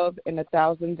love in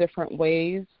 1,000 different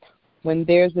ways. When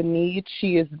there's a need,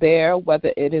 she is there,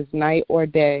 whether it is night or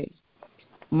day.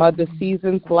 Mother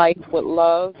seasons life with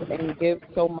love and gives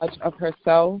so much of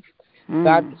herself.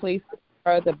 God placed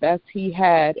her the best He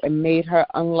had and made her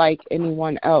unlike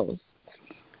anyone else.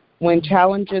 When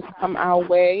challenges come our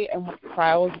way and when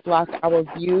trials block our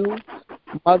view,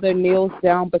 Mother kneels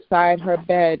down beside her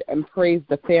bed and prays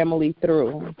the family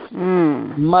through.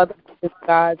 Mother is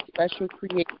God's special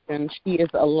creation. She is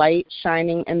a light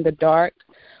shining in the dark,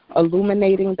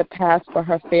 illuminating the path for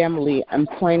her family and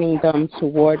pointing them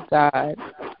toward God.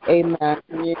 Amen.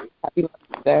 Happy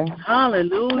Mother's Day.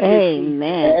 Hallelujah.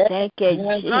 Amen. Thank you,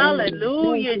 Jesus.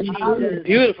 Hallelujah, Jesus.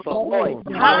 Beautiful.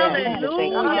 Hallelujah.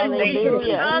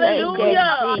 Hallelujah.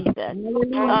 Hallelujah. Thank you, Jesus.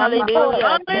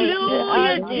 Hallelujah.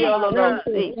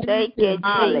 Thank you,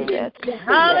 Jesus.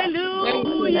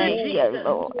 Hallelujah. Thank you,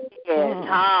 Lord. Yes,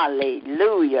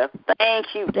 hallelujah. Thank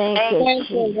you. Thank you,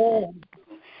 Jesus.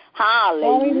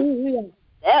 Hallelujah.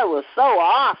 That was so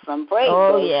awesome. Praise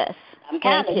God. Yes. I'm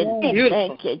kind of beautiful.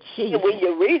 Thank you, Jesus. Will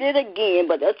you read it again?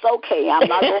 But that's okay. I'm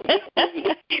not going to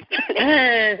read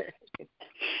it.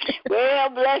 Well,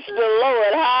 bless the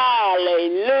Lord.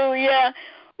 Hallelujah.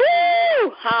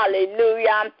 Woo! Hallelujah.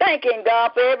 I'm thanking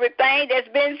God for everything that's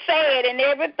been said and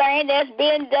everything that's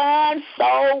been done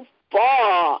so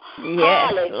far. Yes,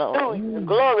 hallelujah. Lord.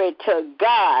 Glory to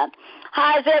God.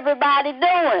 How's everybody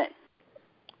doing?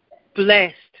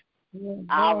 Blessed.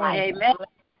 All right. Amen.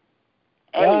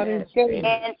 Amen.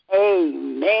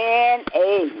 Amen.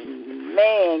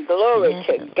 Amen. Glory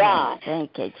to God.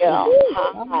 Thank you, Jesus.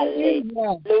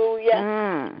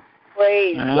 Hallelujah.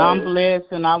 Praise God. I'm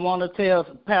blessed, and I want to tell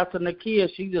Pastor Nakia,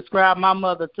 she described my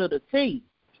mother to the T.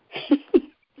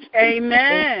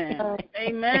 Amen.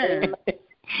 Amen.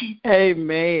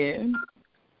 Amen.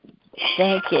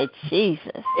 Thank you,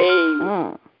 Jesus.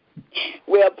 Amen.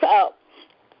 Well,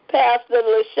 Pastor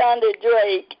LaShonda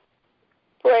Drake,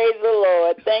 praise the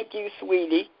Lord. Thank you,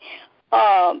 sweetie.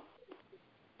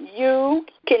 You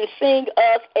can sing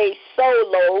us a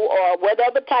solo or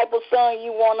whatever type of song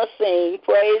you want to sing.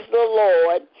 Praise the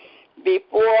Lord.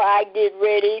 Before I get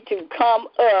ready to come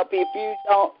up,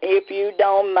 if you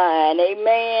don't mind.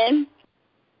 Amen.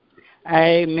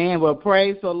 Amen. Well,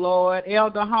 praise the Lord.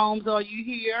 Elder Holmes, are you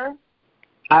here?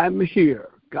 I'm here.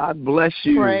 God bless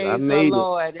you. Praise I the made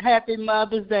Lord. Happy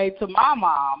Mother's Day to my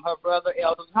mom. Her brother,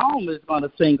 Elder Holmes, is going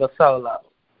to sing a solo.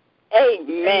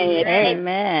 Amen.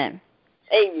 Amen.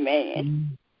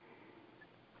 Amen.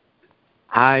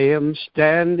 I am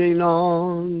standing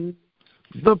on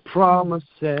the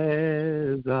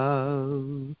promises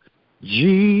of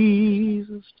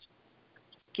Jesus,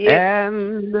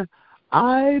 and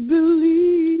I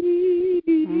believe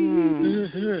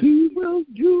He will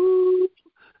do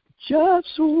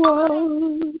just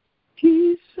what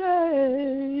He says.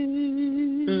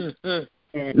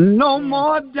 No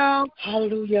more doubt.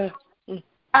 Hallelujah.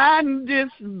 And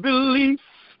disbelief.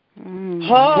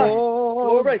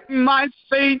 For my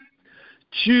faith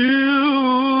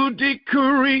to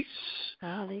decrease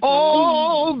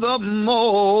all the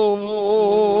more.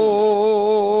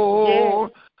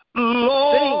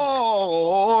 Lord,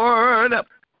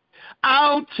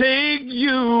 I'll take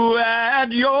you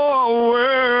at your word.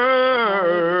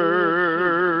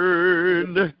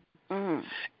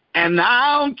 And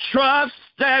I'll trust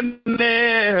and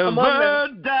never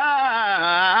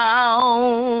doubt.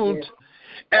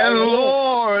 And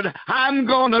Lord, I'm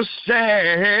going to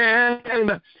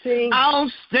stand.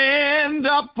 I'll stand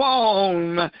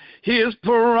upon His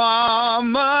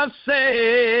promises.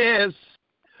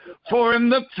 For in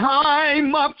the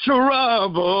time of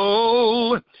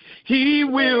trouble, He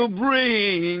will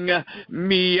bring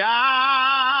me out.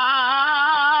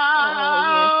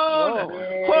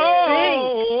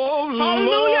 Oh,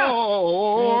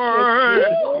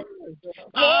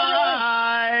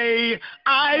 Lord,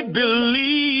 I believe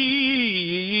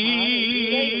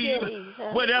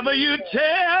whatever you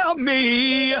tell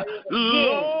me,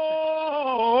 Lord,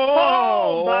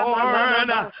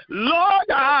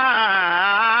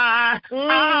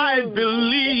 I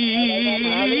believe.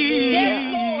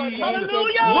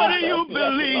 What do you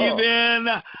believe in?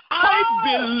 I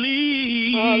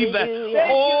believe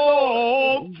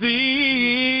all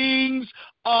things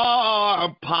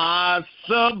are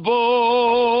possible.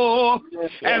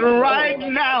 And right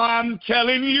now I'm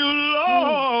telling you,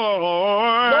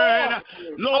 Lord,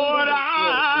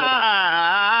 I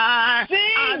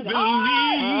believe.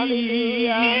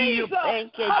 I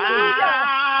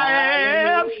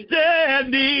am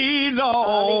standing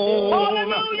on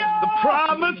the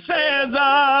promises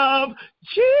of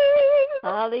Jesus.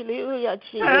 Hallelujah,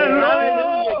 Jesus. And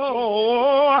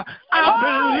I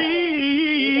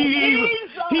believe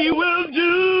He will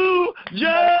do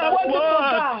just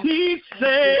what He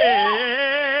said.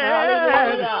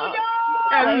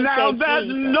 And now there's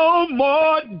no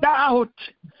more doubt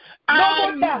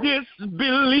and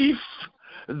disbelief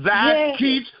that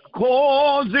keeps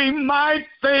causing my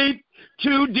faith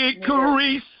to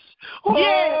decrease.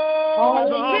 And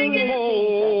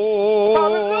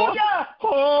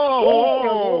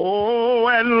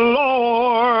Lord,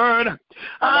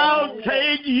 I'll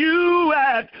take you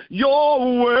at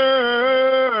your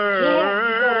word.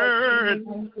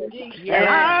 And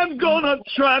I'm going to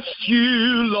trust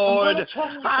you, Lord.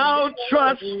 I'll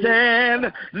trust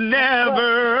and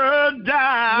never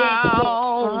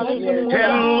doubt.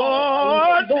 And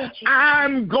Lord,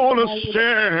 I'm going to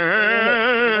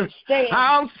stand.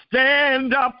 I'll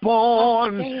stand up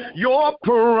on your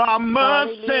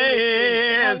promises.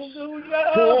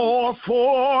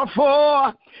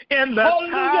 For in the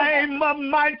time of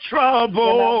my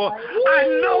trouble, I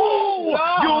know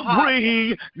you'll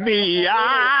bring me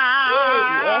out.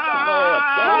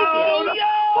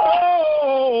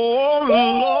 Oh,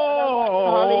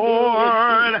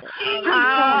 Lord,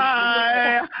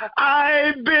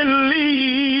 I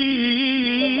believe.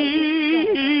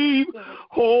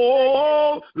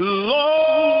 Oh,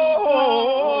 Lord,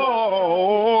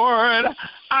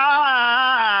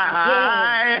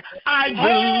 I believe.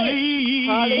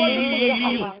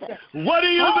 What do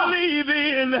you believe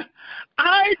in?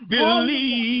 I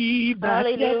believe that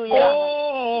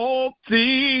all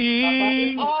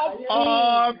things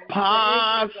are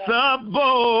possible.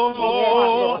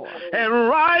 And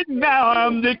right now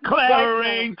I'm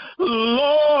declaring,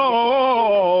 Lord,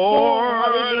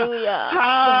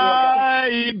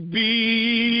 I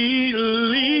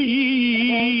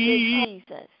believe.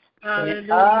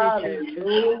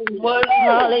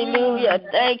 Hallelujah.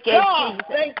 Thank you, Jesus.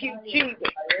 Thank you, Jesus.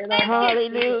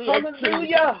 Hallelujah.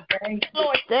 Thank you,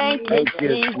 Jesus.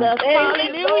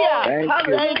 Hallelujah. Thank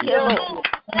you, Lord.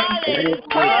 Hallelujah.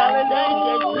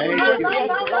 Yes,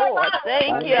 Lord.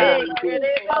 Thank you.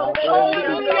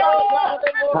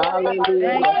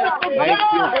 Hallelujah. Thank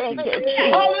you, Jesus.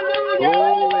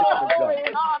 Glory to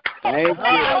God. Thank you.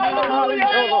 Hallelujah.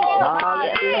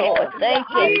 Yes, Lord. Thank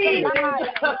you, Jesus.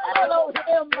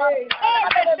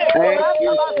 Thank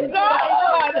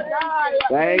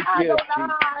you.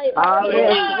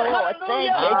 Hallelujah. Lord.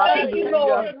 Thank you,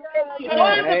 Lord. Thank you.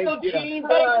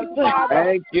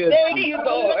 Thank you. Thank you,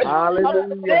 Lord.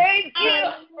 Hallelujah. Thank you.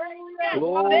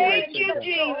 Glory. Thank you,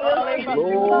 Jesus.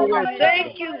 Glory.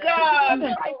 Thank you, God.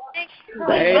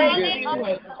 Thank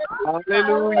you.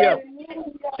 Hallelujah.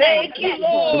 Thank you,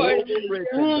 Lord.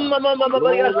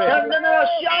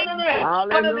 Hallelujah. Thank you.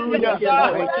 Hallelujah. Thank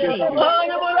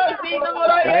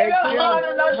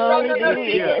you,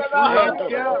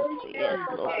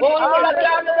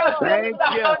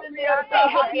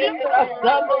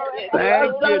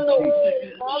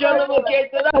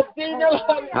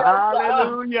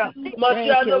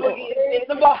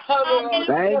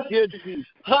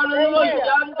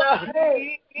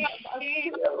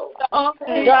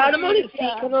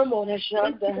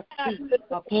 Jesus.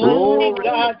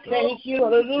 God, thank you.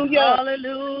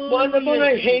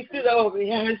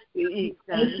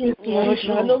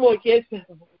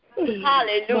 Hallelujah.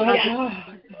 Hallelujah.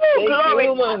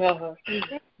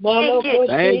 Glory.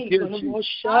 Thank you, Jesus.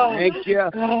 Thank you.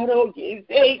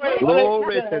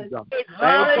 Glory to God.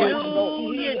 Thank you.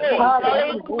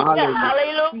 Hallelujah.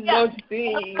 Yes,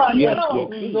 Lord.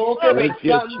 Thank you,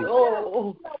 Jesus.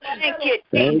 Thank you,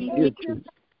 Thank you, Jesus.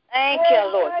 Thank you,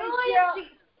 Lord.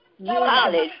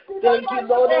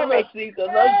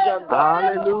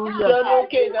 Hallelujah.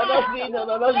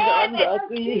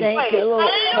 Thank you,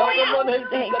 Lord.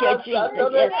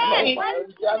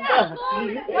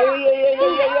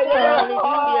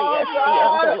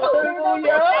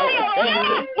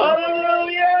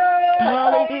 Hallelujah. Thank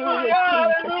you, Lord. Thank you,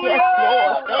 Jesus. Yes,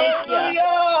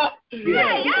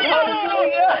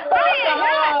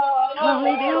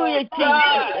 Hallelujah, Jesus.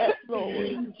 Yes, Lord.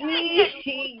 Jesus.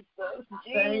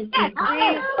 Thank you, Jesus.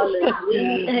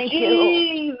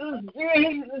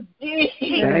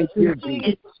 Thank you,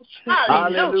 Jesus.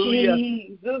 Hallelujah.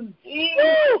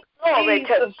 Glory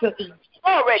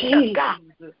to God.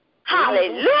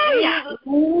 Hallelujah.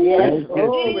 Yes, glory to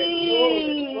his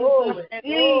name. Glory.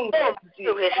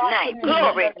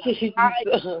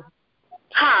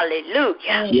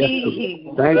 Hallelujah. Yes, thank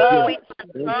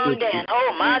you.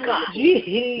 Oh my God.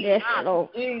 Yes, Lord.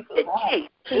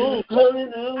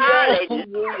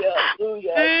 Hallelujah.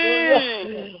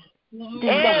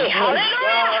 Hey,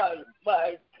 hallelujah.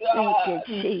 My God. Thank you,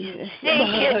 Jesus.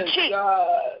 Thank you, Jesus.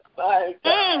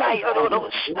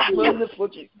 Wonderful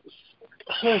Jesus.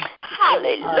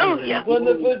 Hallelujah.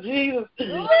 Wonderful Jesus.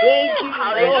 Thank you.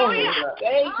 Hallelujah.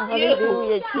 Thank you.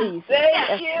 Hallelujah, Jesus. Thank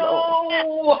Yes, you.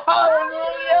 Lord.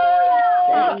 Hallelujah.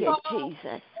 Thank you,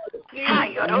 Jesus.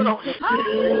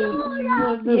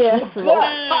 Yes, Lord.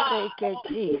 Thank you,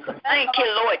 Jesus. Thank you,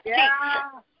 Lord.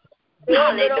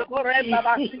 Hallelujah.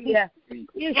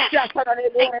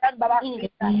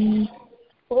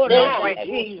 Glory.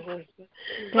 Jesus.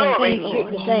 Glory. Thank you,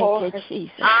 Lord. Thank you,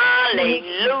 Jesus.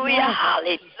 Hallelujah.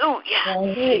 Hallelujah.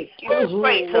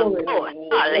 Praise the Lord.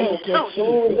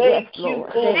 Hallelujah. Yes,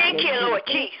 Lord. Thank you, Lord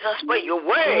Jesus, for your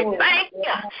word. Thank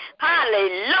you.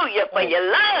 Hallelujah for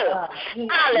your love.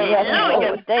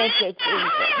 Hallelujah. Thank you,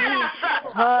 Jesus.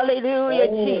 Hallelujah,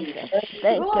 Jesus.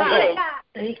 Thank you, Lord.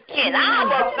 In our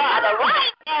God, a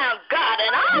right now, God,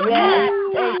 and our Yes,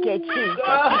 God. thank you, Jesus.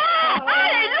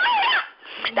 Hallelujah.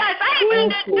 That's able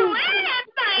to do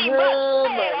anything but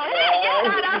fail.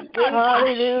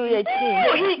 Hallelujah,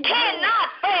 Jesus. He cannot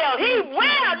fail. He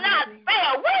will not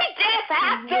fail. We just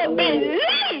have to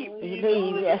believe.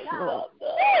 Believe, yes, Lord.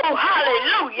 Oh,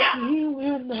 hallelujah. He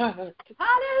will not.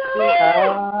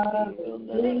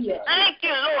 Hallelujah. Thank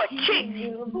you, Lord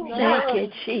Jesus. Thank you,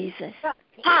 Jesus.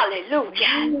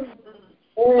 Hallelujah.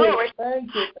 Glory. Thank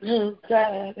you,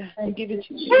 God. I give it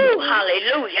to you. Ooh,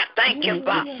 hallelujah. Thank you,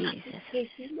 Father. Jesus.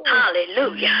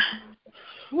 Hallelujah.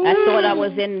 I thought I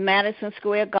was in Madison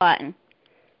Square Garden.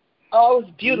 Oh,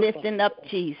 it's beautiful. Lifting up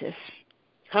Jesus.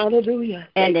 Hallelujah.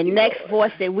 And the next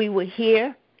voice that we will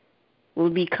hear will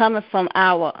be coming from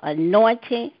our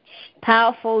anointing,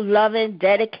 powerful, loving,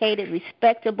 dedicated,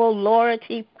 respectable,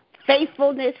 loyalty,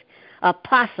 faithfulness,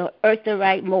 Apostle Eartha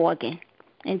Wright Morgan.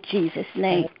 In Jesus'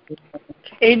 name.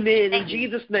 Amen. In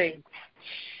Jesus' name.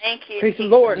 Thank you. Praise the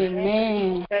Lord.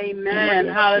 Amen. Amen.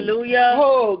 Hallelujah.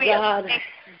 Oh, God.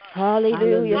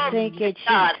 Hallelujah. Thank you, Jesus.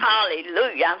 God,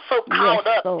 hallelujah. I'm so caught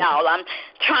up, y'all. I'm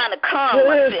trying to calm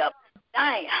myself.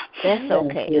 Damn. That's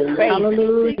okay.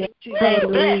 Hallelujah.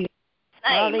 Hallelujah.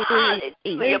 Hallelujah.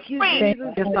 Thank you,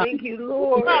 Jesus. Thank you,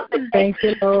 Lord. Thank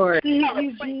you, Lord. Thank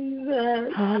you,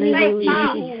 Jesus.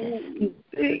 Hallelujah, Jesus.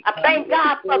 I thank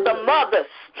God for the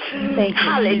mothers. Thank you.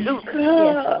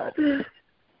 Hallelujah. Yes,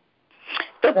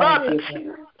 the mothers.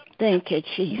 Thank you,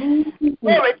 Jesus.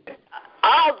 Glory to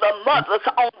all the mothers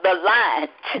on the line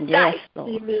today. Yes,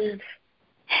 Lord. Amen.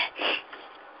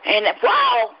 And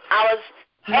while I was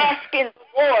asking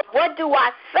the Lord, what do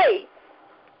I say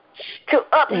to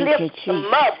uplift the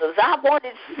mothers? I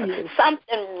wanted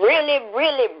something really,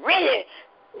 really, really,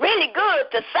 really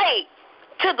good to say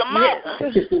to the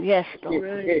mothers. Yes,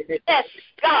 Lord. Yes,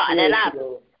 God. And I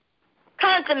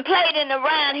contemplating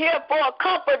around here for a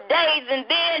couple of days, and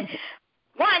then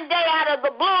one day out of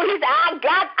the blue, he said,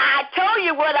 I told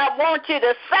you what I want you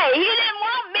to say. He didn't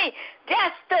want me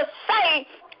just to say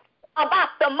about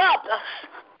the mothers,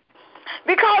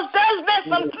 because there's been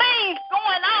some things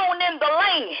going on in the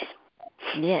land,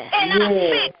 in our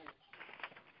cities,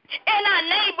 in our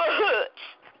neighborhoods,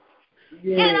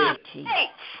 in our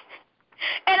states.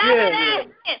 And I've been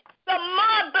asking the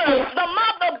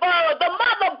motherboard,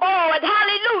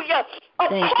 hallelujah, of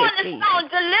Cornerstone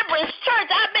Deliverance Church.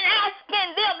 I've been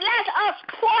asking them, let us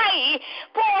pray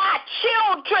for our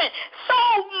children. So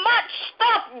much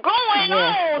stuff going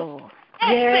on. In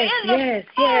the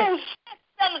systems,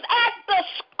 at the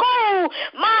school,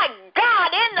 my God,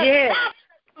 in the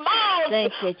malls.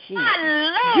 Thank you, Jesus.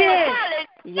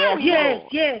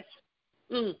 Hallelujah.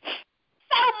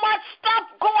 So much stuff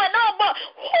going on, but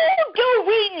who do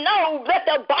we know that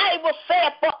the Bible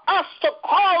said for us to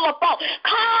call upon?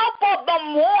 Call for the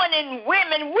mourning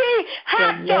women. We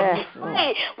have to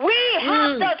pray. We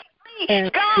have to see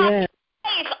God's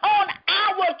face on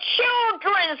our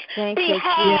children's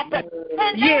behalf.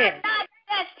 And they're not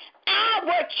just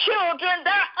our children,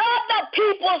 they're other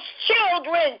people's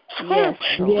children too.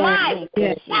 My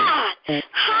God.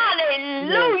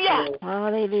 Hallelujah.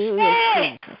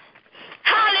 Hallelujah.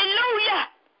 Hallelujah.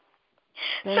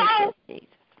 So,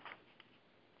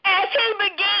 as he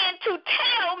began to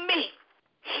tell me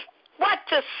what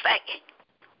to say,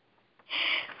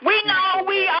 we know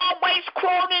we always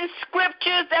quoting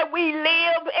scriptures that we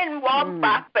live and walk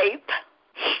by faith.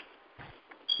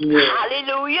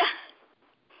 Hallelujah.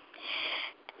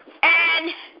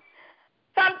 And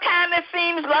sometimes it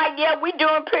seems like, we're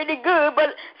doing pretty good,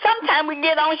 but sometimes we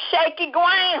get on shaky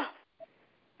ground.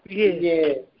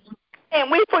 And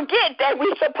we forget that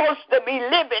we're supposed to be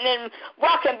living and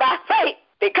walking by faith,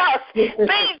 because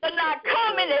things are not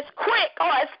coming as quick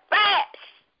or as fast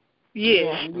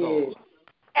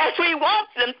as we want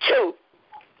them to.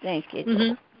 Thank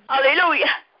you.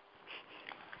 Hallelujah.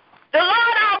 The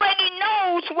Lord already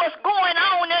knows what's going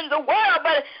on in the world,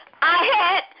 but I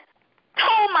had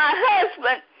told my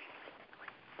husband,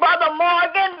 Brother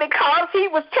Morgan, because he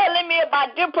was telling me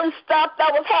about different stuff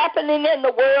that was happening in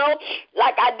the world,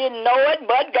 like I didn't know it,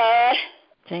 but God.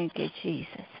 Thank you,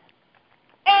 Jesus.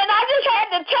 And I just had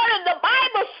to tell him the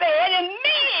Bible said, and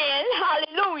men,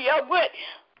 hallelujah, would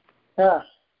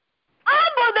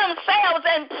humble themselves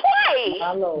and pray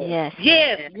pray. Yes.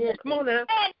 Yes. Come on now.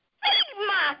 And seek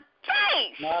my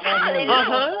face.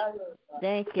 Hallelujah.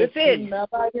 Thank you. That's it.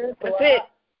 That's it.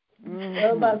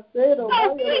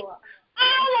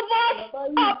 All of us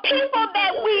are people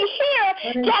that we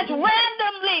hear just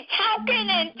randomly talking.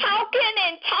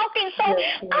 So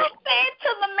I said to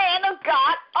the man of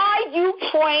God, are you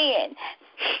praying?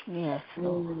 Yes.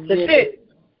 That's it.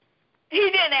 He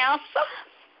didn't answer.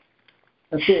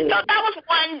 So that was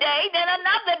one day. Then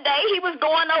another day, he was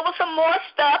going over some more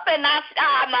stuff, and I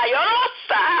said,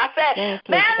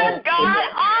 man of God,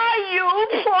 are you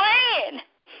praying?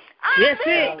 Yes,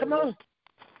 it. Come on.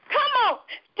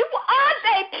 Are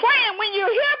they praying? When you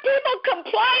hear people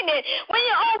complaining, when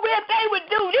you if they would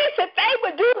do this, if they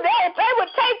would do that, if they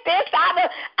would take this out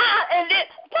and this,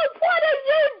 but what are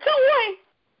you doing?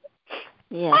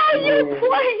 Yes. Are you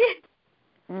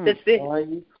praying? That's it.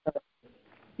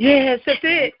 Yes, that's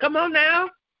it. Come on now.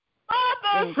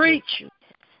 Father, preach.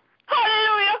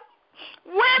 Hallelujah.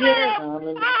 Women of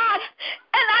God,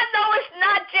 and I know it's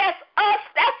not just us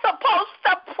that's supposed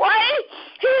to pray.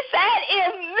 He said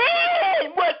if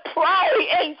men would pray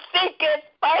and seek his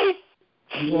face.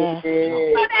 Yes.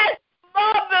 So that's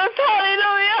mothers,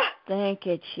 hallelujah. Thank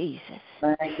you, Jesus.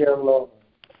 Thank you, Lord.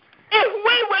 If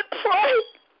we would pray,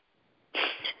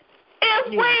 if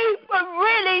we would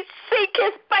really seek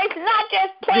his face, not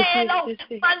just praying on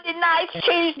Monday nights,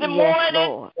 Tuesday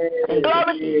morning.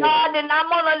 Glory to God, and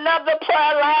I'm on another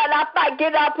prayer line. After I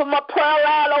get up from a prayer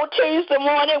line on Tuesday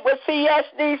morning with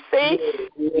CSDC.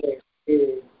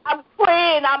 I'm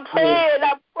praying, but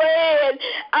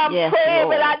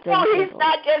I know he's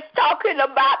not just talking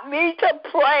about me to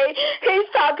pray. He's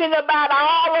talking about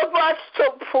all of us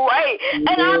to pray.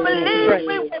 And I believe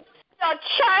we will see a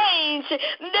change.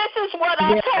 This is what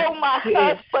I told my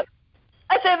husband.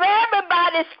 I said,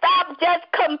 everybody stop just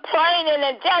complaining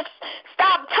and just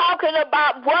stop talking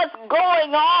about what's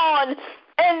going on,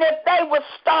 and if they would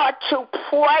start to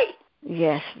pray.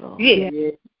 Yes, Lord. Yeah.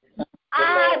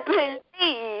 I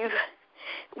believe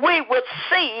we would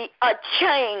see a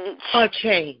change.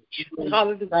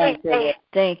 Hallelujah.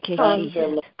 Thank you,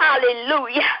 Jesus.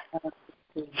 Hallelujah.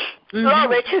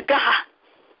 Glory to God.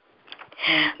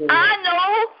 I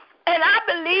know and I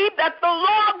believe that the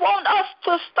Lord wants us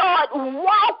to start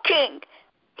walking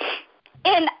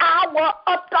in our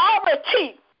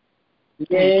authority.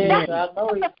 Yes, I know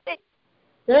it.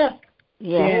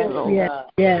 Yes, Lord.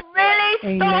 Yes.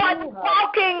 Really start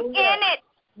walking in it.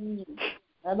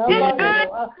 It's good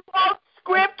to quote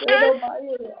scriptures.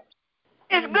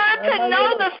 It's good to know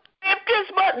the scriptures,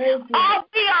 but are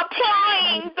we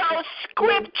applying those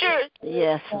scriptures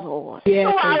yes, Lord. to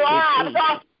our lives?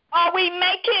 Are we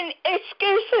making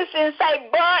excuses and say,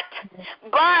 but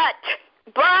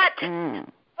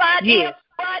if,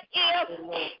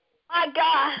 my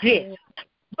God,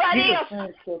 but if.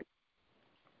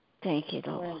 Thank you,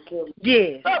 Lord.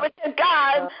 Yes. Glory to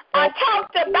God. I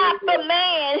talked about the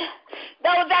man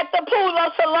that was at the pool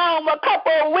of Siloam a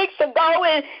couple of weeks ago,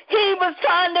 and he was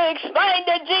trying to explain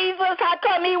to Jesus how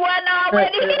come he wasn't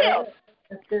already healed.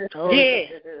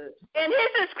 And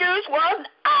his excuse was,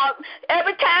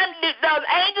 every time the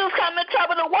angels come and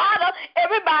trouble the water,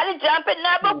 everybody jumping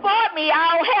there before me.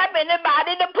 I don't have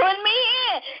anybody to put me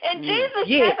in. And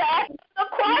Jesus just asked the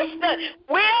question,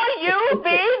 will you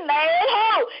be made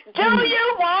whole? Do you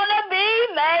want to be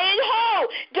made whole?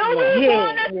 Do we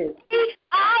want to see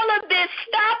all of this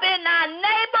stuff in our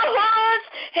neighborhoods,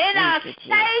 in our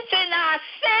states, in our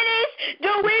cities?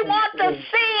 Do we want to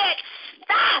see it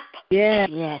stop?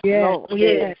 Yes. Then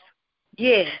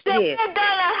we're going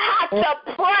to have to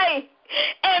pray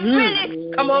and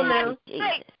really come on now.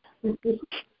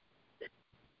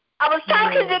 I was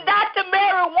talking to Dr.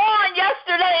 Mary Warren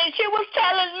yesterday, and she was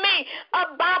telling me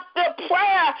about the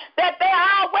prayer that they're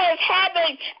always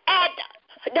having at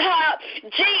the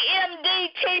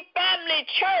GMDT Family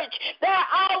Church. They're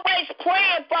always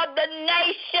praying for the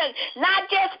nation, not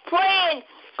just praying,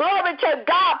 glory to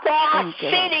God, for our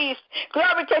cities.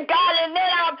 Glory to God. And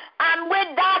then I'm with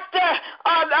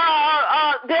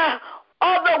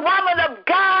the woman of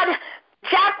God,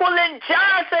 Jacqueline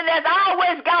Johnson, has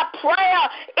always got prayer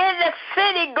in the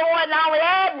city going on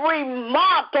every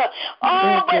month. But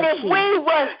if we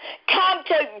would come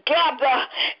together,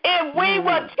 if we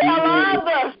would tell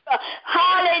others,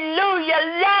 hallelujah,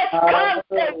 let's come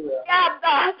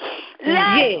together.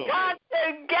 Let's come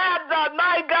together,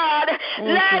 my God.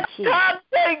 Let's come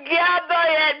together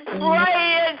and pray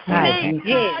and seek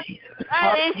God.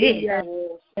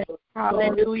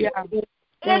 Hallelujah.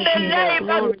 In the name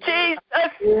of Jesus.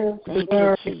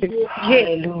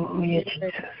 Hallelujah.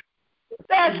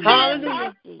 That's about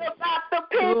the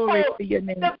people,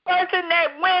 the person that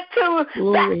went to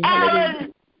the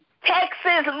Allen,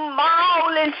 Texas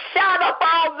mall and shot up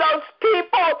all those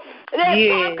people. They're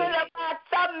talking about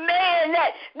some man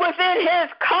that was in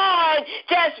his car and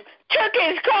just took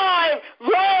his car and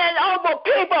ran over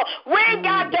people. We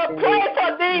got to pray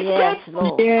for these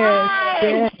people.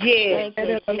 Yes.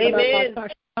 Amen.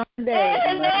 In the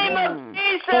name of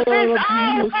Jesus, it's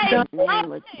always something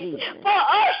for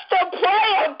us to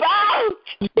pray about.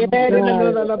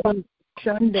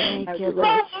 So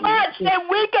much that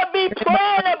we could be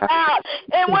praying about.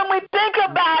 And when we think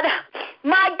about it,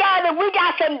 my God, if we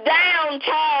got some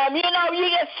downtime, you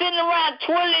just sitting around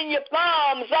twiddling your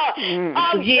thumbs.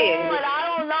 I'm bored.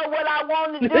 I don't know what I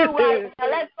want to do right now.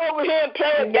 Let's go over here and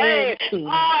play a game.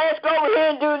 Let's go over here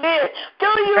and do this. Do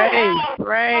you have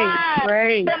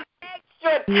some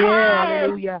extra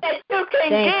time that you can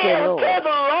give to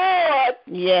the Lord?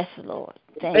 Yes, Lord.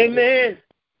 Amen.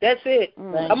 That's it.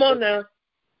 Come on now.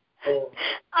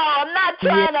 I'm not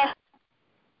trying to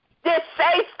just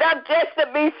say stuff just to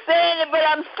be saying it, but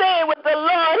I'm saying what the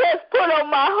Lord has put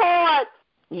on my heart.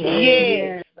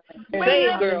 Yes. We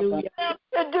want Him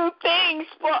to do things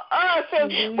for us,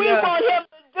 and we want Him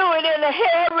to do it in a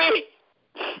hurry.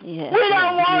 Yes. We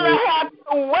don't want to have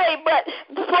to wait, but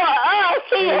for us,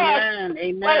 He has to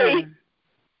wait.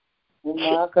 Oh,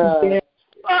 my God.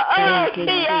 For us,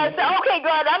 He has to. Okay,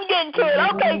 God, I'm getting to it.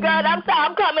 Okay, God, I'm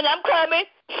sorry. I'm coming.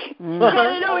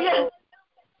 Hallelujah.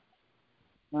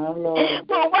 My Lord.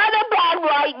 Well, what about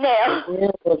right now?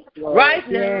 Right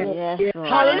now. Yes,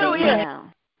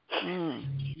 hallelujah.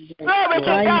 Glory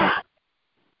to God.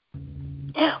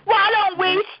 Why don't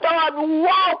we start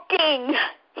walking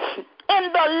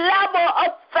in the level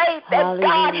of faith that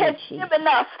God has given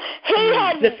us? He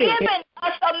has given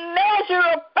us a measure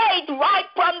of faith right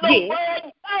from the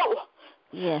word go.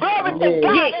 Glory to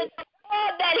God. And the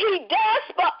more that He does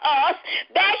for us,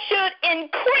 that should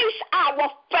increase our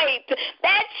faith.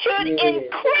 That should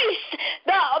increase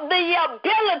the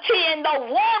ability and the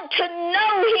want to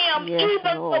know Him even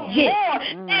the more.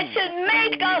 That should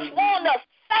make us want to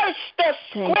search the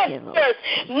scriptures.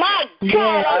 My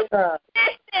God.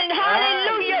 Listen,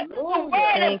 hallelujah, the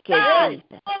word of God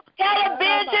on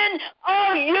television,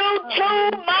 on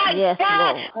YouTube, my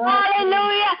God.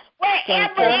 Hallelujah.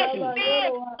 Wherever it's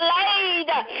being played.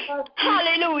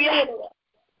 Hallelujah.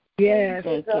 Yes.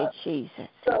 Thank you, Jesus.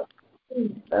 God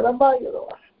loves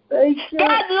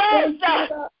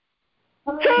us.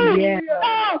 He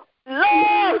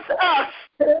loves us.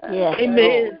 Yes.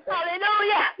 Amen.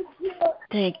 Hallelujah.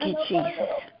 Thank you, Jesus.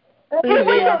 We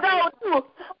will go to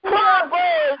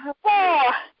Proverbs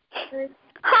 4.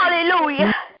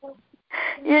 Hallelujah.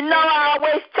 I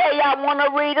always tell you I want to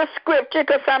read a scripture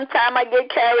because sometimes I get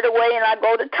carried away and I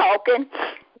go to talking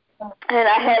and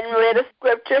I hadn't read a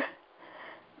scripture.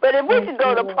 But if we could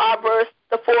go to Proverbs,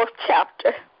 the 4th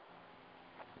chapter.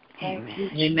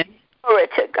 Amen. Glory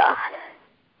to God.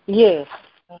 Yes.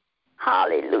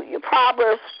 Hallelujah.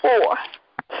 Proverbs 4,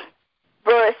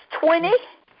 verse 20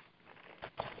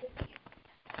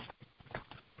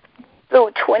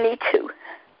 through 22.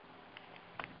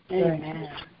 Amen.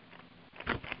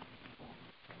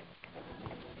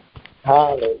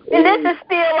 Hallelujah. And this is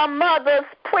still a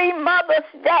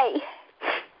pre-Mother's Day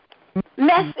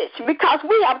message because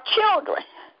we have children.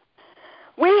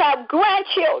 We have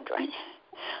grandchildren.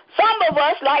 Some of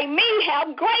us, like me,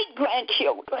 have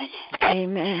great-grandchildren.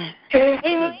 Amen.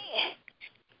 Amen.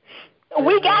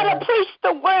 We got to preach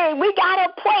the word. We got to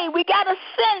pray. We got to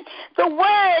send the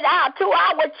word out to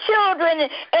our children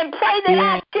and pray that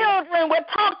our children will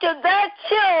talk to their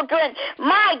children.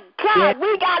 My God,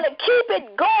 we got to keep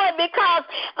it going because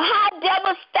how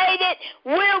devastated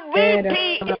will we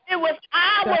be if it was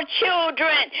our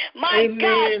children? My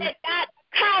God, that got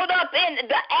caught up in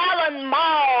the Allen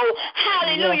Mall,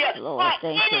 hallelujah, or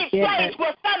any place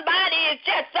where somebody is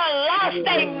just lost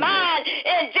their mind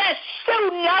and just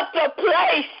shooting up the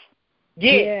place.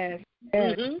 Yes.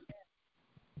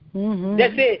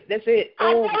 That's it.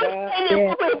 Oh, God.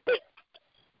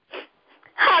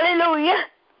 Hallelujah.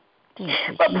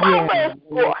 But Proverbs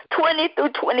 4, 20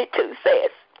 through 22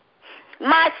 says,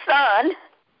 my son,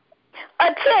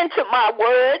 attend to my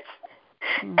words,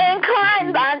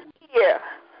 incline thine ear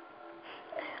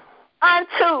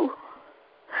unto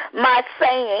my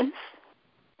sayings.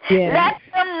 Let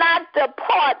them not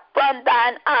depart from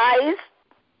thine eyes.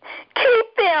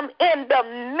 Keep them in the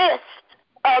midst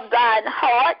of thine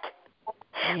heart,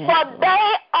 for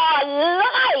they are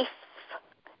life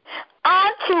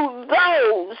unto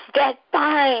those that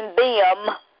find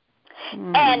them,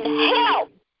 and health,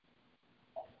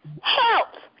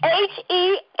 health,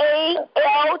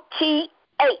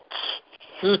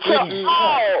 to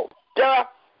all the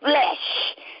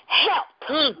flesh. Help.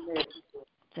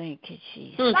 Thank you,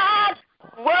 Jesus. God's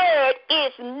word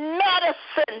is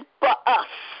medicine for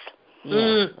us.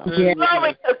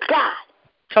 Glory to God.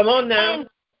 Come on now. And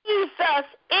Jesus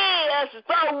is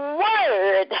the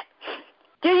word.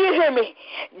 Do you hear me?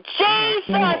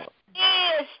 Jesus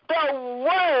is the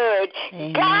word.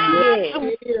 Amen. God's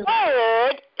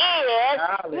word is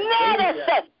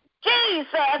medicine.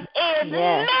 Jesus is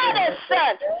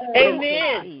medicine.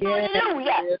 Amen.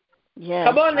 Hallelujah. Yes.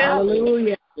 Come on now.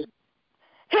 Hallelujah.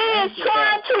 He is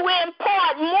trying to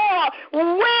impart more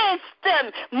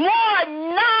wisdom, more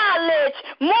knowledge,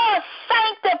 more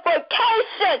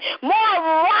sanctification, more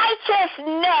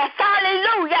righteousness,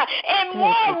 hallelujah, and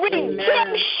more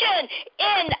redemption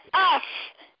in us.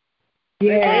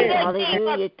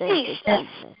 Hallelujah. Thank you, Jesus.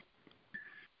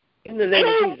 In the name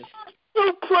of Jesus. To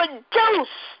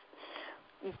produce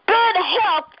good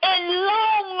health and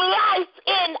long life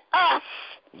in us.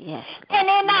 Yes. And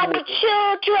in our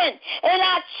children, and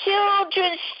our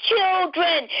children's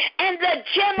children, and the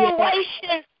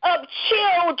generations of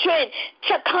children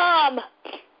to come.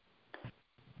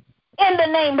 In the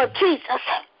name of Jesus.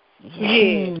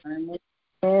 Yeah.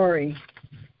 Glory.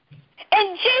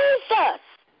 And Jesus,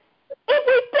 if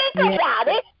we think about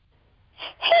it,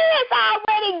 He has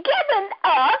already given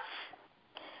us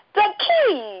the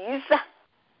keys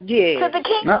to the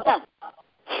kingdom.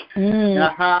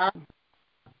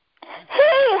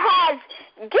 He has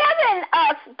given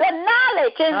us the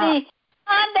knowledge and the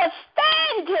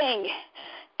understanding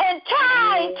and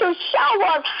time to show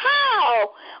us how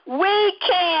we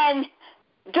can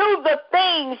do the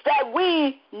things that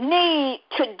we need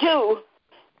to do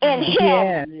in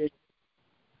Him.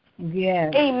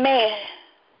 Yes. Amen.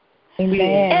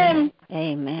 Amen.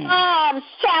 In Psalms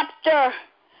chapter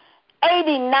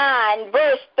 89,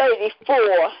 verse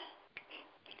 34.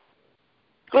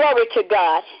 Glory to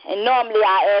God. And normally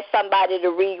I ask somebody to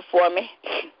read for me.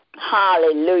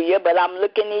 Hallelujah. But I'm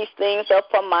looking these things up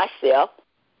for myself.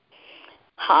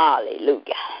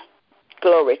 Hallelujah.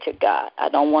 Glory to God. I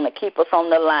don't want to keep us on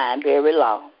the line very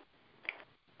long.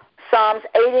 Psalms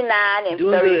 89 and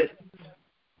 30.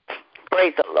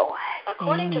 Praise the Lord.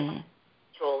 According to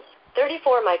Rituals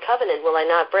 34, my covenant will I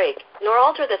not break, nor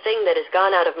alter the thing that is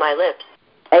gone out of my lips.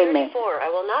 Amen. 34, I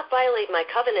will not violate my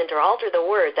covenant or alter the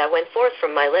word that went forth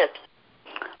from my lips.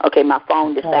 Okay, my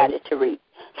phone decided to read.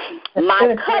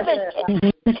 My covenant.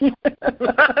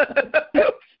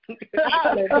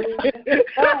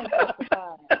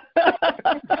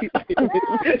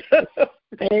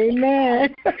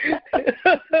 Amen.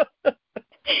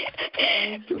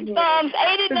 Psalms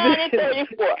 89 and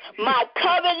 34. My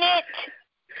covenant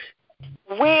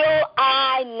will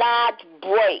I not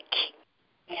break,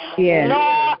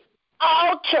 nor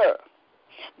alter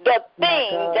the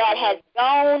thing that has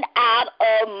gone out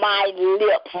of my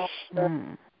lips.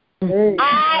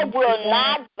 I will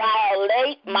not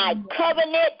violate my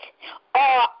covenant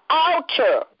or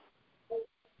alter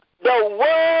the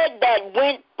word that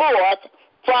went forth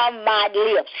from my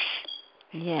lips.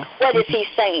 Yes. What is he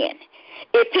saying?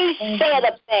 If he said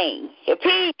a thing, if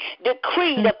he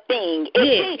decreed a thing, if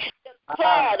he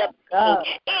declared a thing,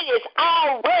 it is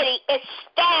already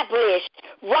established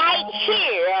right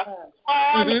here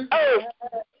on earth.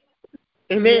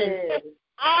 Amen. It's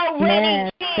already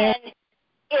been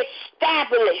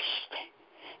established.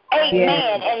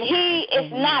 Amen. And he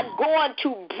is not going to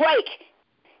break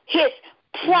his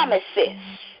promises.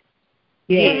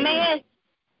 Amen.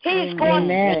 He's going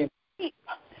to keep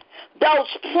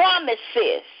those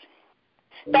promises.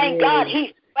 Thank God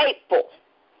he's faithful.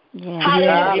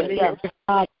 Hallelujah.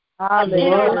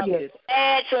 Hallelujah.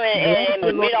 And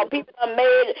people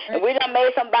we done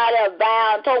made somebody a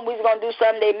vow and told them we was gonna do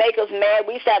something, they make us mad.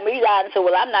 We sat me down and said,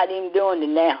 well, I'm not even doing it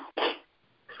now.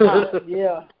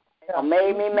 It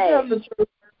made me mad.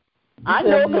 I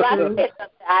know because I said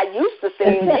something. I used to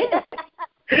say it.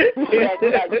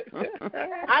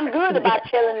 I'm good about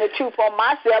telling the truth on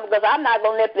myself because I'm not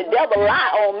going to let the devil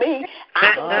lie on me.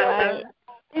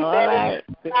 All right.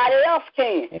 Somebody else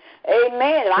can.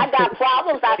 Amen. If I got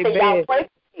problems, I say, y'all pray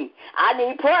for me. I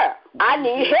need prayer. I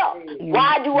need help.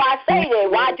 Why do I say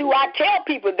that? Why do I tell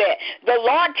people that? The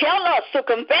Lord tells us to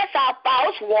confess our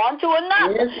faults one to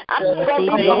another. I'm not going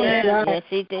to be Yes,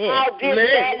 he did. I'll just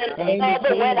stand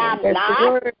another when I'm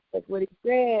not. That's what he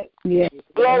said.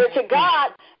 Glory to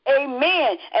God.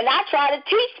 Amen. And I try to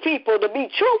teach people to be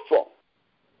truthful,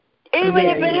 even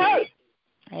if it hurts.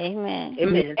 Amen.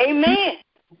 Amen. Amen.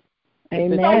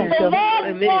 Amen. So the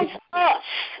Lord wants us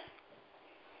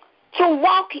to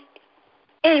walk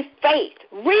in faith,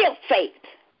 real faith.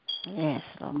 Yes,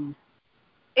 Lord.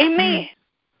 Amen.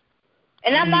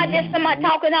 And I'm not just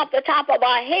talking off the top of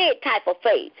our head type of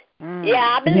faith.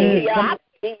 Yeah, I believe,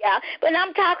 but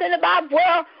I'm talking about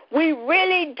where we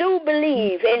really do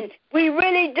believe and we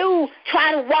really do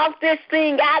try to walk this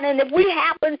thing out. And if we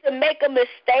happen to make a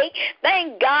mistake,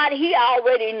 thank God he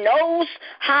already knows,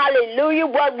 hallelujah,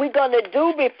 what we're going to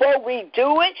do before we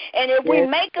do it. And if we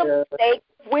make a mistake,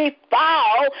 we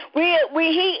fall, he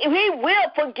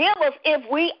will forgive us if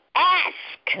we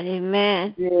ask.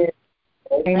 Amen.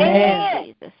 Amen.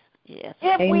 Jesus. Yes.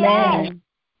 If we ask.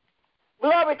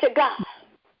 Glory to God.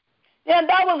 Now,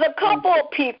 there was a couple of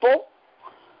people,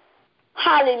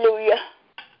 hallelujah,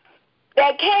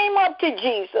 that came up to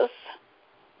Jesus,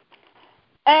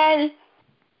 and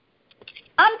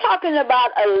I'm talking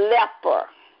about a leper.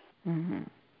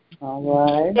 All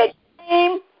right. That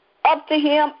came up to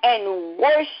him and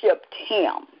worshiped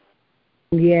him.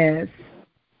 Yes.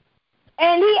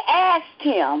 And he asked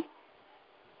him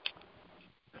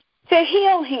to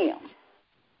heal him.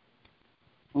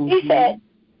 He said,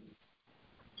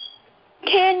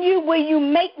 will you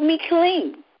make me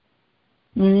clean?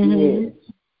 Yes.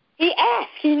 He asked.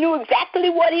 He knew exactly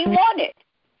what he wanted.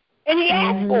 And he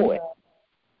asked for it.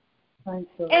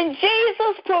 And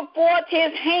Jesus put forth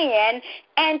his hand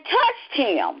and touched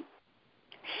him,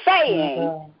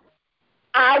 saying,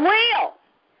 I will.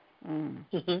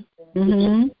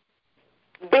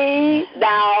 Be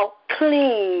thou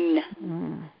clean.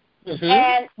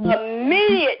 And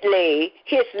immediately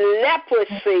his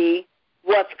leprosy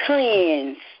was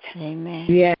cleansed. Amen.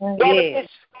 Yes. His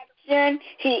question,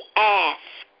 he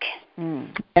asked.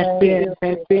 That's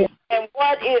it. And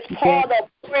what is part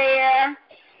of prayer?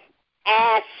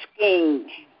 Asking.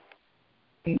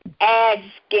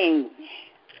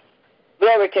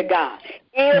 Glory to God.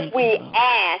 If we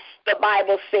ask, the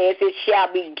Bible says it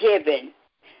shall be given.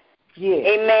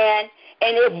 Amen.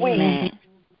 And if we ask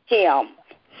him,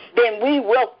 then we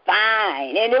will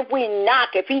find. And if we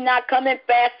knock, if he's not coming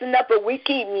fast enough, but we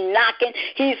keep knocking,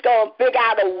 he's going to figure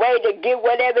out a way to get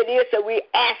whatever it is that we're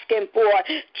asking for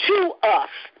to us.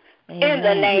 In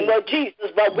the name of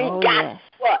Jesus. But we got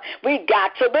what? We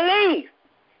got to believe.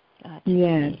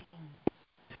 Yes.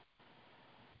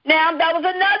 Now, there was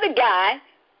another guy.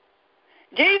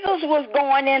 Jesus was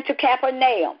going into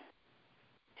Capernaum.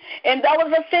 And there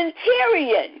was a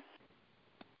centurion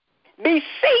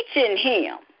beseeching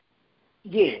him.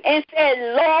 And said,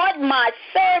 Lord, my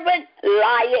servant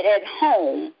lieth at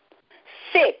home,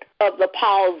 sick of the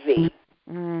palsy,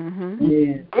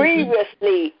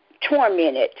 grievously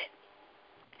tormented.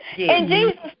 And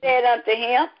Jesus said unto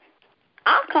him,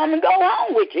 I'll come and go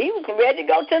home with you. He was ready to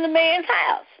go to the man's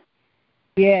house.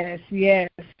 Yes.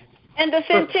 And the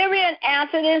centurion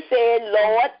answered and said,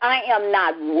 Lord, I am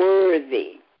not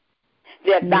worthy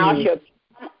that thou shalt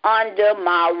come under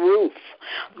my roof,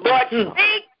 but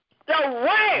speak the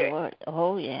word.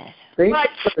 Oh, yes. But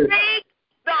speak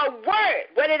the word.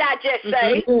 What did I just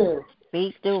say?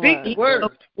 Speak the word.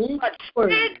 But speak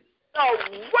the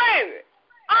word.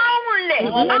 Only.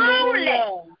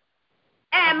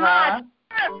 And my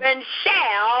servant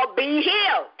shall be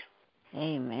healed.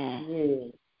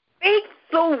 Amen. Speak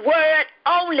the word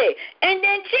only. And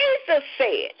then Jesus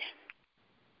said,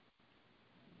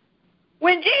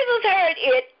 when Jesus heard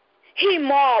it, he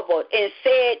marveled and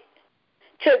said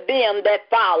to them that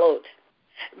followed,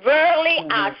 verily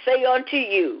I say unto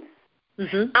you,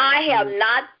 I have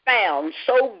not found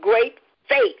so great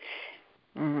faith,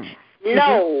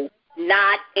 no,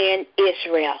 not in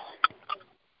Israel.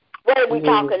 What are we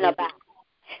talking about?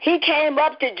 He came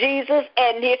up to Jesus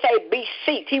and he said,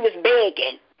 beseech. He was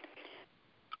begging.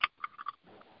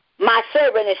 My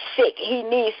servant is sick. He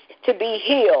needs to be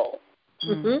healed.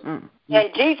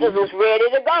 And Jesus was ready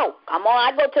to go. Come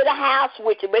on, I go to the house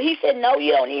with you. But he said, no,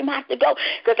 you don't even have to go,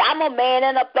 because I'm a man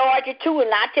in authority too, and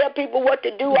I tell people what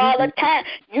to do all the time.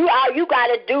 All you got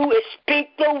to do is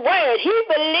speak the word. He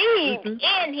believed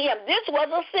in him. This was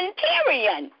a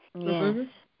centurion.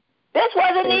 This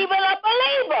wasn't even a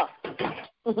believer.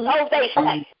 So they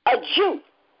say, a Jew,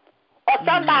 or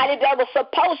somebody that was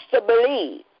supposed to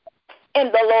believe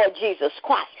in the Lord Jesus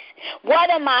Christ. What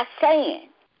am I saying?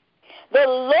 The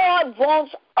Lord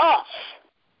wants us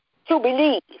to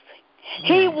believe.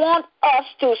 He wants us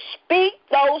to speak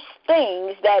those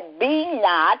things that be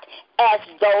not as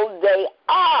though they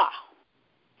are.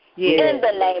 In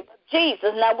the name of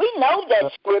Jesus. Now, we know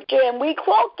that scripture and we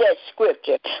quote that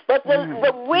scripture. But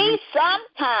we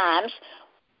sometimes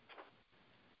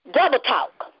double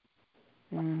talk.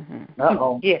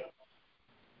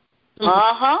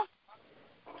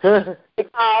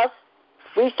 Because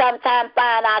we sometimes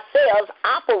find ourselves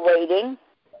operating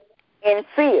in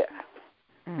fear.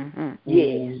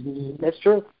 Yes, that's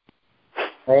true.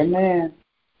 Amen.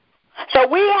 So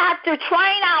we have to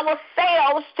train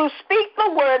ourselves to speak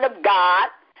the word of God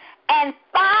and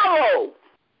follow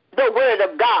the word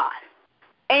of God.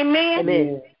 Amen?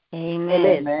 Amen.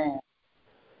 Amen. Amen.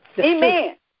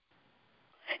 Amen.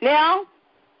 Now,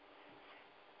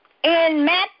 in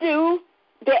Matthew,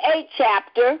 the 8th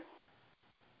chapter,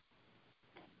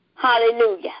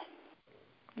 hallelujah.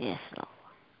 Yes, Lord.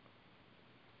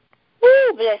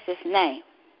 Woo, bless his name.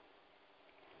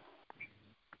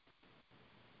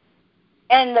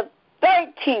 And the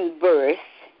 13th verse,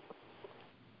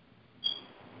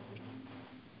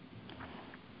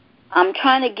 I'm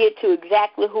trying to get to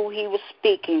exactly who he was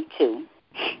speaking to.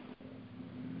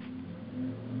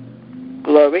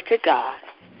 Glory to God.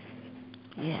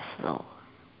 Yes, Lord.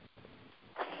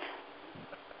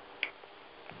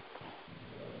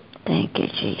 Thank you,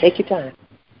 Jesus. Take your time.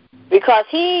 Because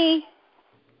he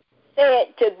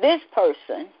said to this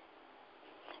person,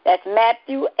 that's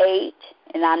Matthew 8,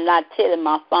 and I'm not telling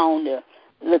my phone to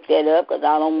look that up because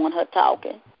I don't want her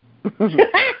talking.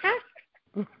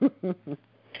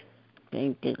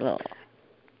 Thank you, Lord.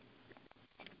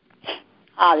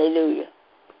 Hallelujah.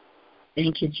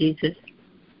 Thank you, Jesus.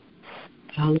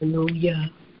 Hallelujah.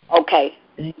 Okay.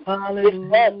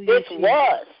 Hallelujah. This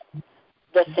was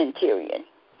the centurion.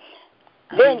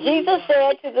 Then Jesus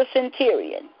said to the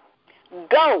centurion,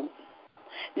 "Go,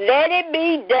 let it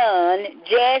be done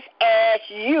just as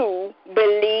you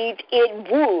believed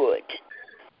it would."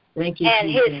 Thank you, and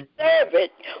Jesus. his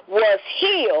servant was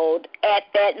healed at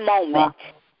that moment.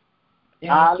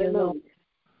 Hallelujah.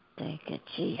 Thank you,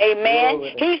 Jesus. Amen.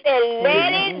 He said,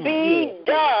 let it be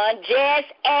done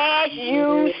just as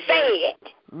you said.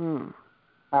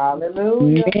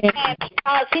 Hallelujah. And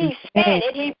because he said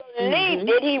it, he believed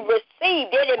it, he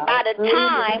received it, and by the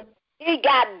time he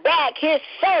got back, his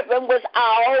servant was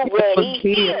already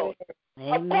healed.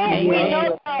 Of course, we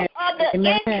know other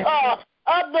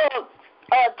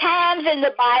times in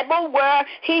the Bible where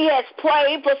he has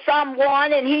prayed for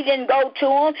someone and he didn't go to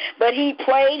him, but he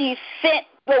prayed, he sent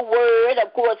the word.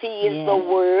 Of course, he is the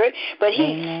word, but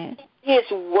he sent his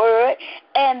word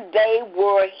and they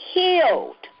were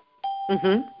healed.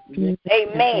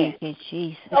 Amen.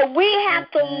 So we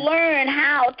have to learn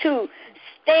how to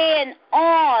stand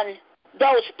on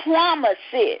those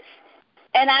promises.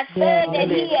 And I said that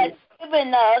he has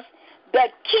given us the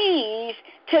keys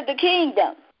to the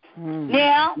kingdom.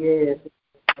 Now,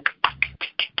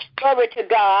 glory to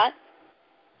God.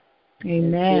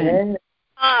 Amen.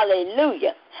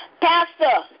 Hallelujah.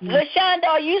 Pastor LaShonda,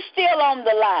 are you still on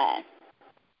the line?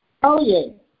 Oh,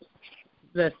 yes.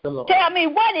 Bless the Lord. Tell me,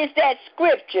 what is that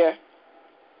scripture?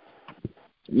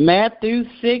 Matthew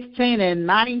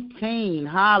 16:19.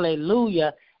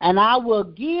 Hallelujah. And I will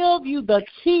give you the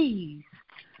keys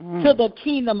to the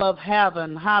kingdom of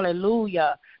heaven.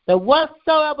 Hallelujah. That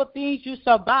whatsoever things you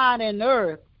shall bind in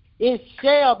earth, it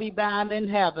shall be bound in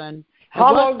heaven. And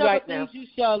whatsoever things you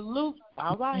shall loose.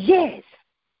 All right. Yes.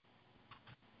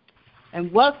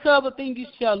 And whatsoever things you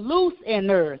shall loose in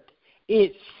earth,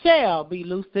 it shall be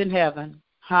loosed in heaven.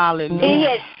 Hallelujah. He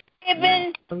has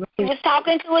given, he was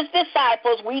talking to his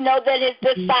disciples. We know that his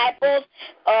disciples,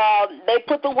 they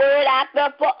put the word out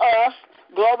there for us.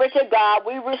 Glory to God.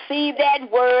 We receive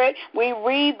that word. We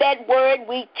read that word.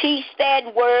 We teach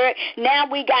that word. Now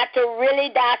we got to really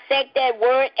dissect that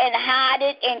word and hide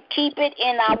it and keep it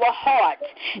in our hearts.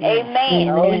 Amen.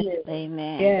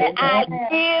 Amen. That I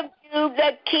give you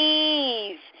the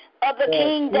keys of the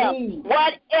kingdom.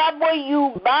 Whatever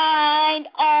you bind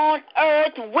on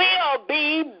earth will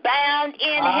be bound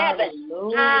in heaven.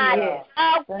 I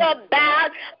talked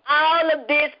about all of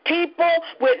these people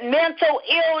with mental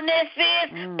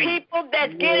illnesses, people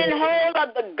that's getting hold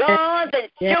of the guns and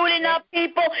shooting up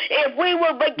people. If we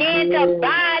will begin to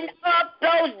bind up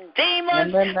those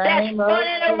demons that's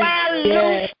running around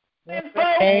loose,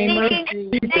 Amen.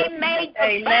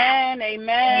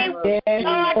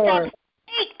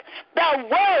 Speak the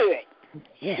word.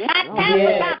 Not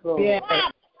talking about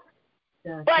problems,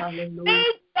 but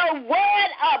speak the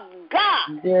word of God.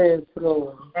 Yes,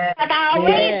 Lord. As I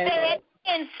already said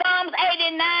in Psalms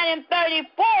 89 and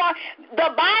 34, the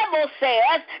Bible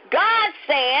says, God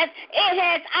says, it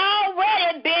has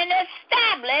already been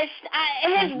established.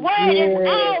 His word is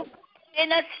already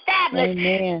been established.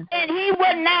 And he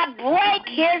will not break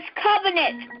his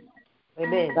covenant.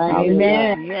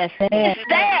 Amen. Yes. It's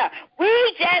there.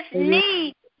 We just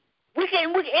need,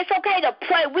 it's okay to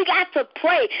pray. We got to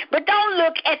pray. But don't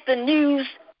look at the news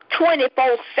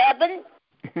 24/7.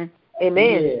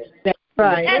 Amen. That's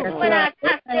when I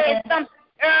said something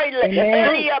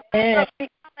earlier about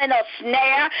becoming in a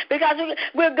snare, because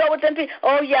we'll go with them people.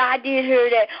 Oh, yeah, I did hear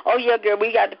that. Oh, yeah, girl,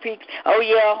 we got the people. Oh,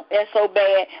 yeah, that's so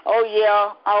bad. Oh,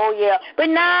 yeah, oh, yeah. But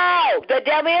no, the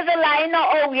devil is a liar. No,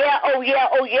 oh, yeah, oh, yeah,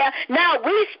 oh, yeah. No,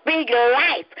 we speak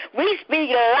life. We speak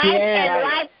life and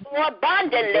life more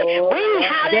abundantly. We,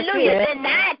 hallelujah,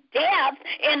 deny death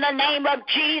in the name of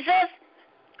Jesus.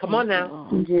 Come on now.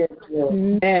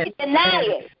 Deny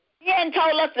it. He hadn't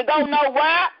told us to go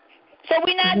nowhere. So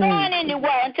we're not going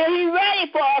anywhere until he's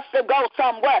ready for us to go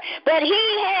somewhere. But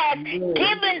he has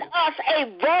given us a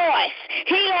voice.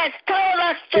 He has told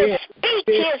us to speak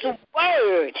his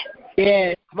word.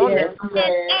 Yes. And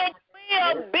it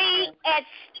will be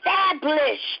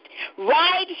established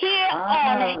right here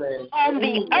on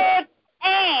the earth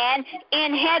and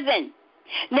in heaven.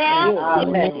 Now,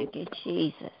 in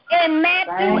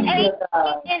Matthew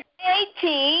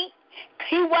 18,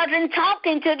 he wasn't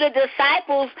talking to the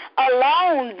disciples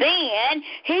alone then.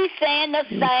 He's saying the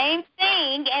same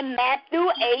thing in Matthew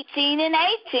 18 and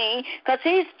 18, because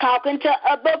he's talking to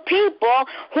other people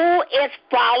who is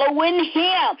following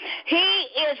him. He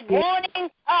is wanting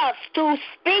us to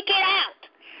speak it out.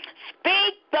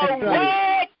 Speak the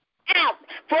word out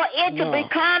for it to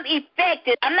become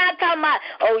effective. I'm not talking about,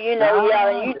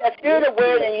 you just hear the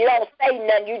word and you don't say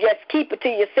nothing. You just keep it to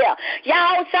yourself.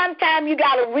 Y'all, sometimes you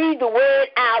got to read the word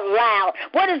out loud.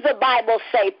 What does the Bible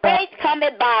say? Faith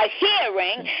cometh by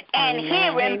hearing, and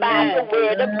hearing by the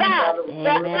word of God.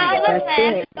 So all of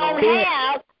us don't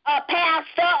have a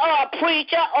pastor or a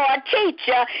preacher or a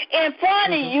teacher in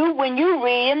front of you when you're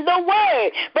reading the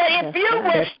word. But if you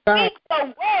would speak the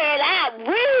word out,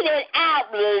 read it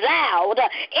out loud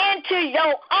into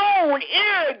your own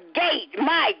ear gate,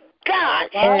 my God,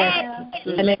 and it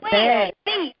will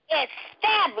be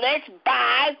established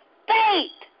by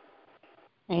faith.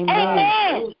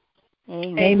 Amen.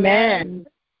 Amen.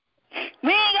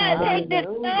 We ain't got to take this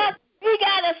stuff. We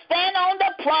got to stand on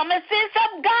the promises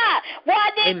of God.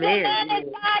 What did the man of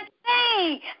God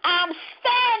say? I'm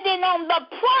standing on the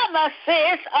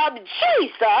promises of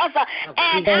Jesus,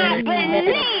 and I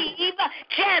believe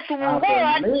just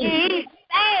what he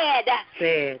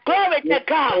said. Glory to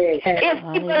God. If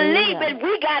we believe it,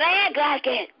 we got to act like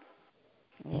it.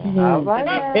 All right.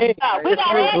 We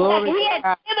got to act like he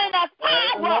has given us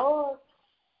power.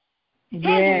 His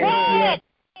word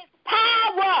is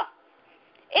power.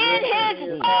 In his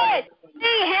word,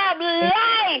 we have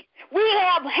life, we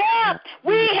have health,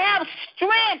 we have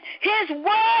strength. His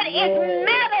word is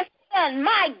medicine,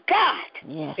 my God.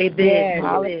 Yes. Amen.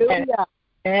 Hallelujah.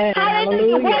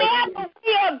 Hallelujah. Whatever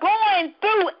we are going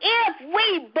through, if we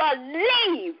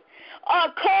believe,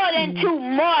 according to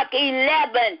Mark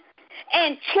 11,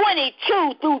 and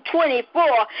 22 through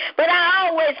 24, but I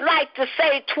always like to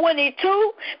say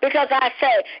 22 because I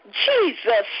say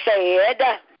Jesus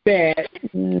said,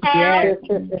 Yes.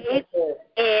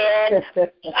 in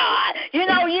God. You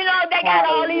know, they got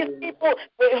all these people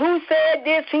who said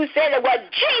this, who said it. Well,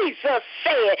 Jesus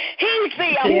said. He's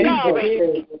the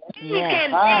authority. He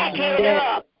can back it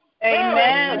up.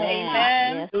 Amen.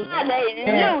 Amen.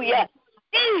 Hallelujah.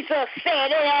 Jesus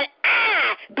said it, and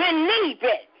I believe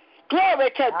it. Glory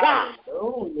to God.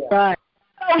 Right.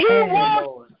 So he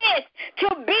wants it to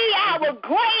be our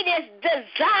greatest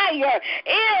desire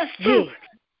is to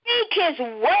speak his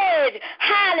word.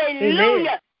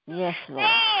 Hallelujah. Yes, Lord.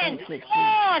 Stand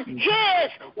on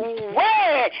his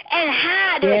word and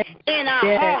hide it in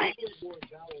our hearts.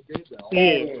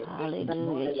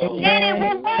 Hallelujah. And it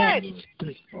will work.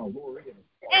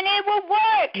 And it will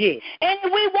work. And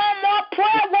we want more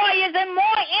prayer warriors and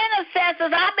more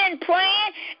intercessors. I've been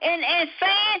praying and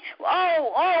saying,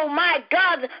 oh my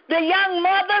God, the young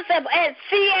mothers at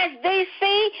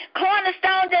CSDC,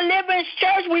 Cornerstone Deliverance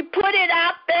Church, we put it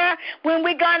out there when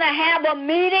we're going to have a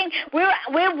meeting.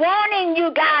 We're wanting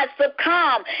you guys to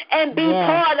come and be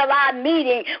part of our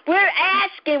meeting. We're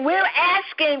asking, what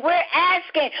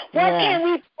can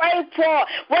we pray for?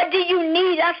 What do you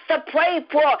need us to pray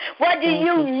for? What do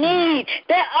you need?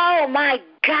 Oh my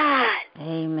God.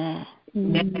 Amen.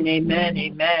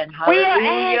 Amen.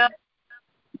 Hallelujah.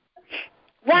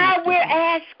 While we're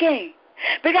asking,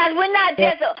 because we're not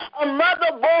just a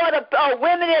motherboard of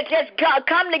women that just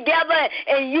come together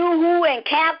and yoo-hoo and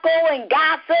cackle and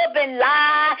gossip and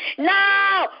lie.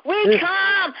 No, we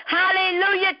come,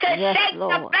 hallelujah, to shake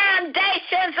the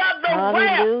foundations of the world.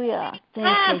 Hallelujah.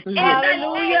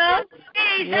 Hallelujah.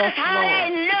 Jesus,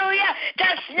 hallelujah, to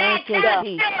snatch our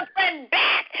children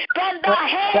back from the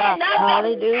hand of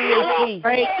hallelujah,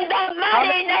 in the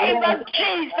mighty name of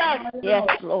Jesus. Yes,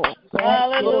 Lord.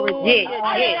 Hallelujah.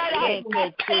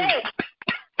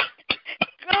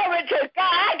 Glory to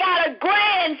God. I got a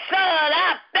grandson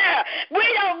out there. We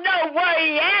don't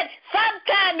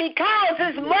time he calls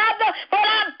his mother, but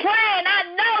I'm praying. I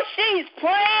know she's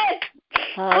praying.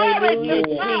 Hallelujah,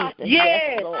 Jesus.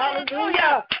 Yes,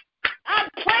 hallelujah. I'm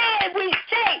praying we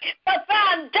shake the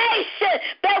foundation,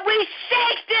 that we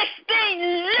shake this thing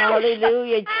loose.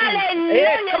 Hallelujah, Jesus.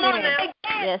 Hallelujah.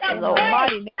 Yes, Lord.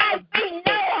 Lord. And we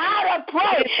know how to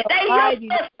pray. They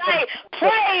used to say,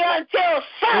 pray until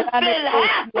something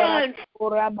happens.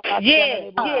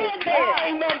 Yes,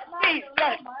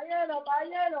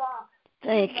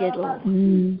 Thank you, Lord.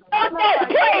 Don't just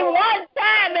pray one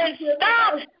time and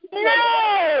stop. No,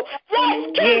 let's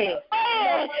keep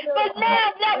praying. But now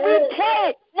that we pray,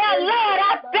 now Lord, I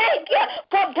thank you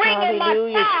for bringing my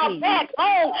child back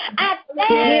home. I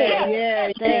thank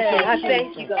you. I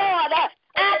thank you, God. Lord,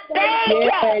 I thank you.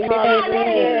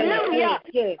 Hallelujah.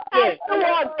 You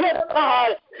are good,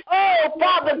 God. Oh,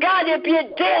 Father God, if you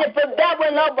did it for that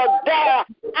one over there,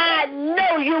 I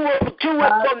know you will do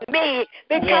it for me,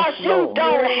 because you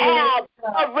don't have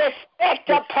a respect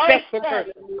of person.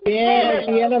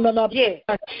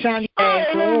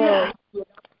 Hallelujah.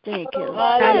 Thank you.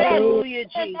 Hallelujah,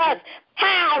 Jesus.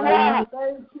 Power.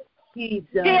 He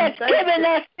has given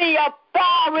us the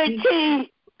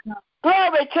authority.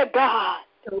 Glory to God.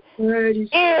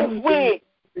 If we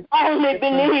only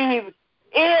believe,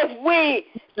 if we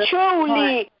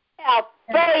truly have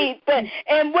faith,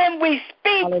 and when we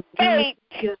speak faith,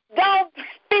 don't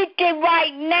speak it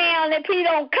right now, and if he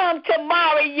don't come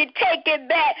tomorrow, you take it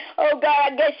back. Oh,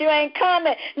 God, I guess you ain't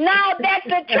coming. No, that's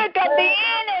the trick of the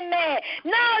enemy.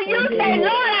 No, you say,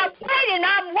 Lord, I'm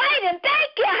waiting.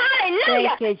 Thank you,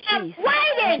 hallelujah. Thank you, Jesus. I'm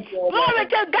waiting. Glory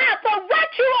to God for what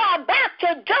you are about to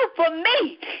do for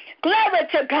me. Glory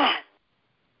to God.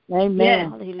 Amen.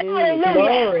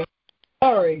 Hallelujah.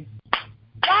 Glory.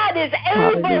 God is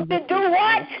able to do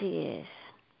what? Yes, he is.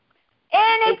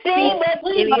 Anything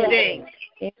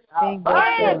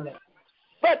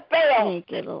but fail. Thank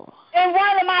you, Lord. And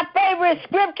one of my favorite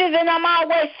scriptures, and I'm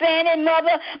always saying it,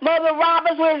 Mother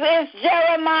Roberts, is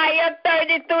Jeremiah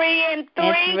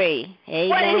 33:3. Amen.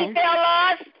 What did he tell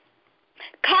us?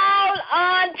 Call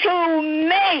unto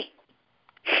me,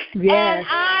 and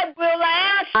I will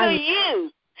answer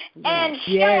you and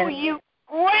show you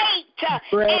great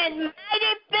and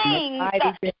mighty things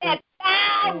that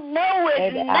thou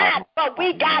knowest not. But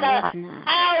we gotta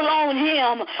call on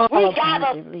him. We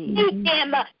gotta seek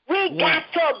him. We got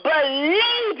to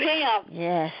believe him.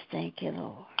 Yes, thank you,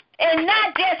 Lord. And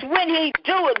not just when he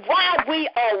do it, while we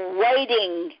are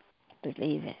waiting.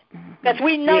 Believe it. Because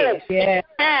we know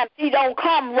sometimes he don't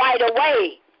come right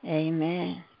away.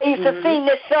 Amen. He's a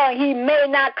senior son. He may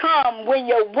not come when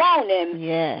you want him.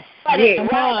 Yes. But he's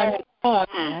right on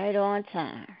time. Right on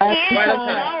time.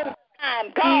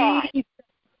 God.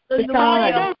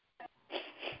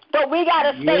 But we got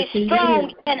to stay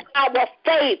strong in our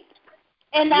faith.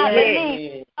 And I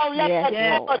believe. Don't let the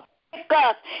devil trick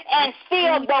us and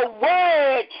steal the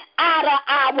word out of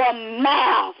our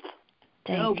mouth.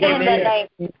 Thank you. In the name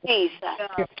of Jesus.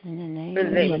 In the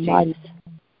name of Jesus.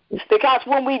 Because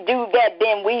when we do that,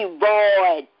 then we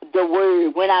void the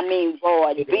word. When I mean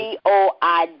void,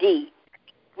 VOID.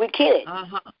 We kill it.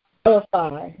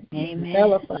 Nullify. Amen.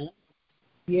 Nullify.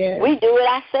 Yes. We do it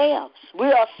ourselves. We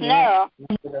are snare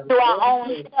to our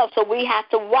own self, so we have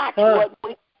to watch what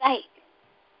we say.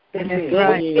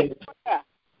 Right.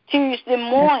 Tuesday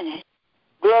morning,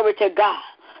 glory to God.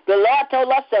 The Lord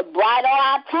told us to bridle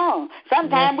our tongue.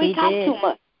 Sometimes we talk too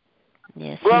much.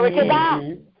 Yes, glory to God.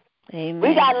 Amen.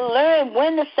 We got to learn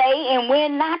when to say and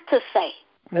when not to say.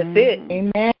 That's it.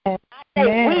 Amen. I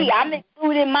say we, I'm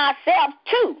including myself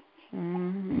too.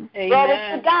 Glory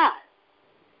to God.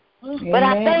 But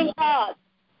I thank God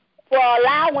for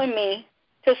allowing me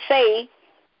to say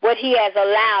what he has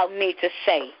allowed me to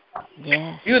say.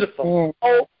 Yes. Beautiful.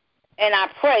 Oh, and I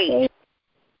pray,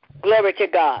 glory to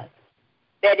God,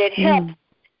 that it helps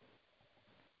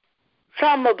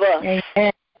some of us.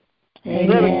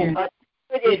 Amen.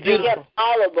 It helps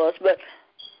all of us, but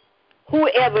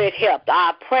whoever it helped,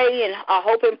 I pray and I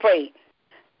hope and pray,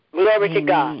 glory to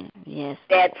God,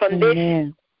 that from this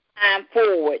time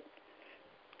forward,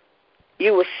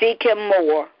 you will seek him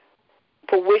more,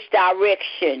 for which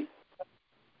direction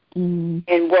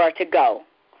and where to go.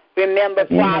 Remember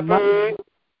Proverbs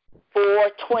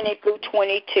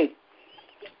 4:20-22.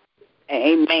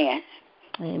 Amen.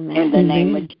 Amen. In the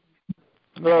name of Jesus.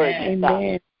 Glory to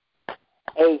God.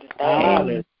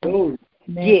 Amen.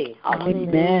 Yeah.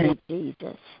 Amen.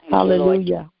 Jesus.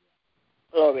 Hallelujah.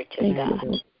 Glory to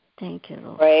God. Thank you,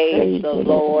 Lord. Praise the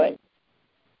Lord.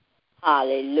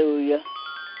 Hallelujah.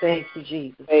 Thank you,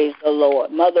 Jesus. Praise the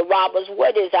Lord. Mother Roberts,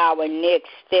 what is our next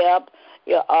step?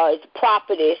 It's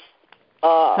prophetess.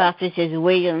 Prophetess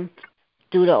William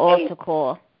do the altar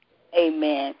call.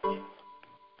 Amen.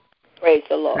 Praise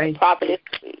the Lord. Prophetess.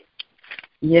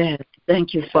 Yes.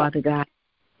 Thank you, Father God.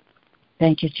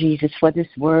 Thank you, Jesus, for this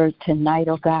word tonight,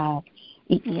 oh God.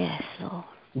 Yes, Lord.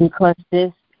 Because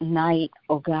this night,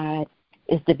 oh God,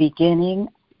 is the beginning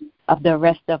of the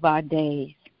rest of our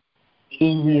days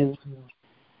in you.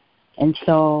 And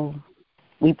so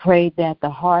we pray that the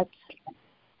hearts,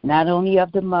 not only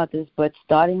of the mothers, but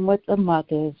starting with the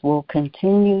mothers, will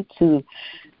continue to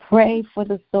pray for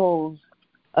the souls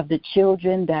of the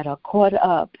children that are caught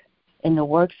up in the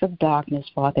works of darkness,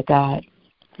 Father God.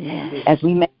 Yes. As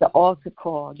we make the altar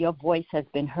call, your voice has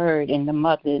been heard in the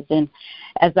mothers. And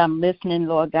as I'm listening,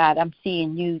 Lord God, I'm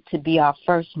seeing you to be our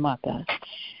first mother.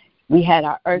 We had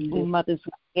our earthly mothers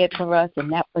who cared for us,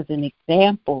 and that was an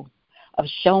example of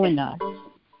showing us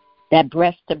that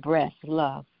breast-to-breast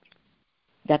love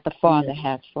that the Father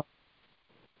has for us.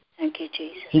 Thank you,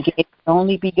 Jesus. He gave his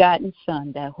only begotten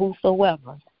Son, that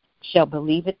whosoever shall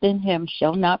believeth in him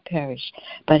shall not perish,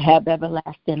 but have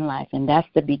everlasting life. And that's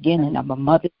the beginning of a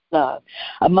mother's love.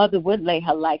 A mother would lay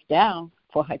her life down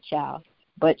for her child,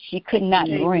 but she could not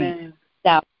bring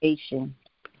salvation.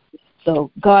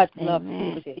 So God's love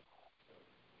proved it,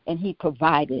 and he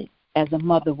provided as a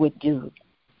mother would do.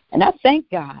 And I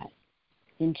thank God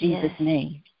in Jesus'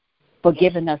 name for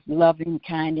giving us loving,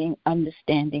 kind, and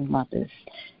understanding mothers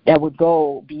that would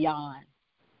go beyond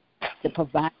to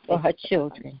provide for her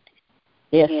children.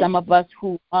 There are some of us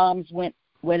who moms went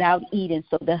without eating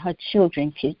so that her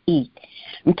children could eat.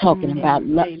 I'm talking about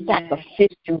love,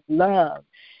 sacrificial love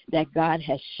that God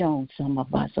has shown some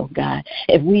of us, oh God.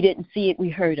 If we didn't see it, we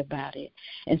heard about it.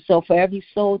 And so for every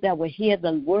soul that will hear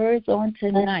the words on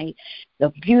tonight,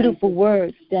 the beautiful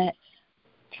words that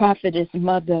Prophetess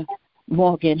Mother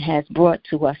Morgan has brought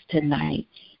to us tonight,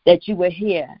 that you will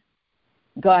hear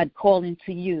God calling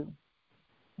to you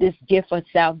this gift of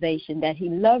salvation, that he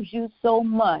loves you so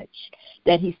much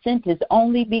that he sent his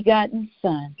only begotten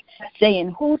Son,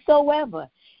 saying, whosoever,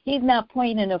 he's not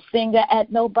pointing a finger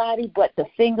at nobody, but the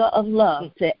finger of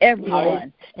love to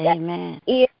everyone. Amen.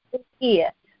 Ear to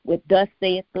ear with thus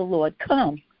saith the Lord,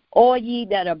 come, all ye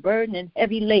that are burdened and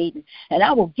heavy laden, and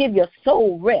I will give your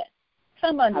soul rest.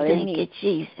 Come underneath.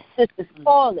 Jesus. This is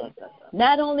calling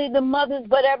not only the mothers,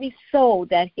 but every soul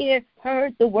that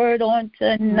heard the word on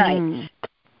tonight.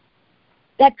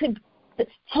 That could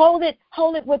hold it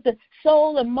with the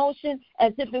soul emotion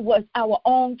as if it was our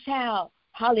own child.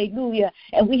 Hallelujah.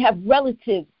 And we have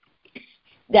relatives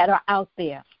that are out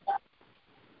there.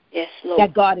 Yes, Lord.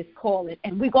 That God is calling.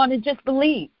 And we're going to just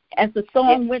believe as the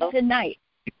song went tonight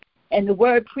and the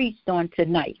word preached on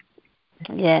tonight.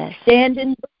 Yes. Stand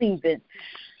and believe it.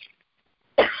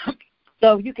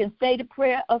 So you can say the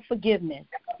prayer of forgiveness,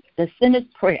 the sinner's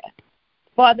prayer.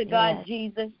 Father God,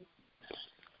 Jesus,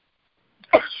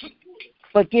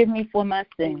 forgive me for my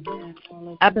sins.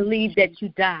 I believe that you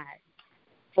died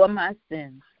for my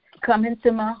sins. Come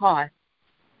into my heart.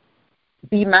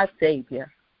 Be my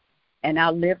Savior. And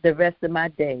I'll live the rest of my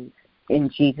days. In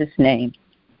Jesus' name,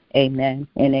 amen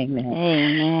and amen.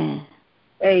 Amen.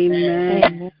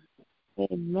 Amen.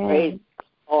 Amen. Praise the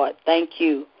Lord. Thank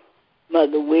you,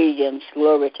 Mother Williams.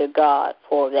 Glory to God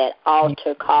for that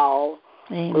altar call.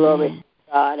 Amen. Glory to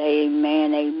God.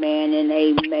 Amen, amen, and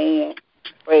amen.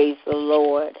 Praise the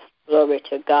Lord. Glory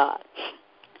to God.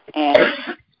 And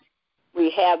we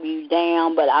have you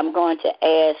down, but I'm going to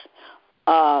ask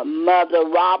Mother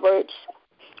Roberts,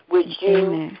 would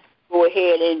you go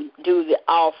ahead and do the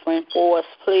offering for us,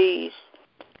 please?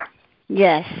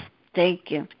 Yes. Thank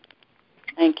you.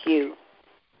 Thank you.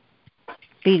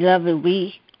 Beloved,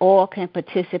 we all can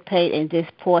participate in this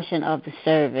portion of the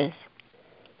service.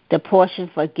 The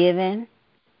portion for giving,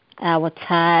 our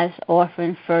tithes,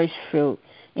 offering, first fruit,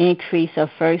 increase of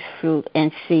first fruit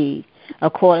and seed,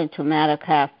 according to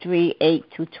Malachi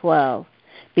 3:8-12.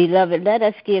 Beloved, let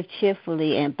us give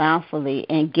cheerfully and bountifully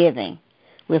in giving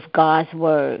with God's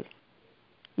word.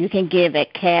 You can give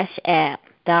at Cash App,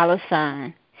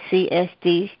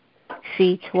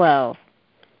 $CSDC12,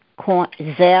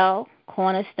 Zelle,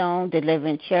 Cornerstone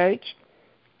Delivering Church,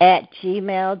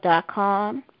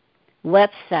 @gmail.com,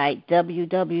 website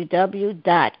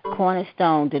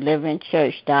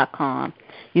www.cornerstonedeliveringchurch.com.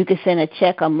 You can send a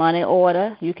check or money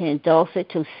order. You can endorse it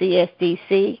to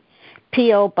CSDC,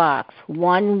 P.O. Box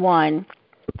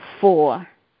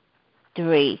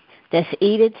 1143. That's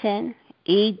Edenton,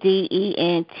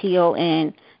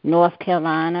 Edenton, North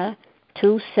Carolina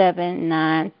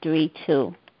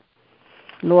 27932.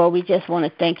 Lord, we just want to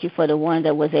thank you for the one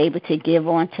that was able to give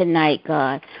on tonight,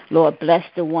 God. Lord, bless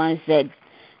the ones that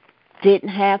didn't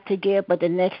have to give, but the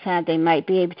next time they might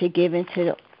be able to give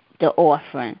into the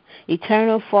offering.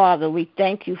 Eternal Father, we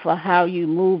thank you for how you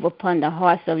move upon the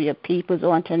hearts of your peoples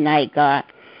on tonight, God,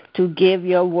 to give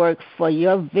your work for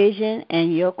your vision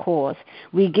and your cause.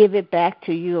 We give it back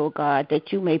to you, O God,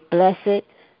 that you may bless it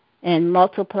and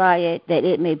multiply it, that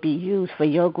it may be used for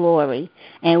your glory.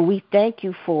 And we thank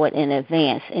you for it in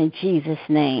advance. In Jesus'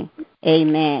 name,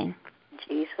 amen.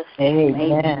 Jesus' name.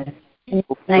 Amen.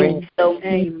 Thank you so much.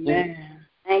 Amen.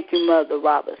 Thank you, Mother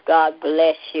Roberts. God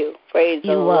bless you. Praise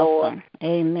the Lord. Welcome.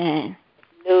 Amen.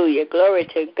 Hallelujah. Glory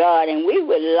to God. And we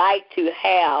would like to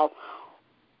have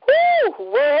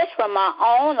words from our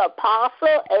own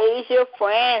Apostle Asia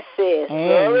Francis.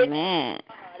 Amen.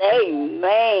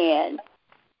 Amen.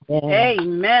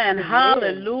 Amen.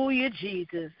 Hallelujah,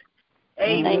 Jesus.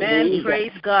 Amen.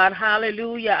 Praise God.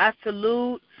 Hallelujah. I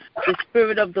salute the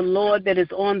Spirit of the Lord that is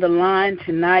on the line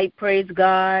tonight. Praise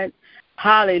God.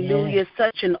 Hallelujah.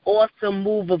 Such an awesome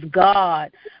move of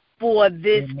God for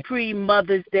this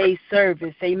pre-Mother's Day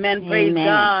service. Amen. Praise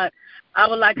God. I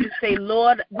would like to say,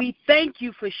 Lord, we thank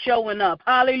you for showing up.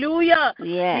 Hallelujah.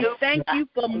 Yes. We thank you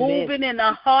for moving in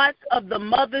the hearts of the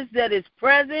mothers that is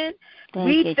present.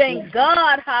 We thank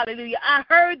God. Hallelujah. I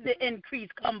heard the increase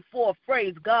come forth.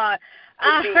 Praise God.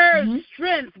 I heard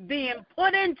strength being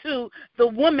put into the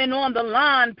woman on the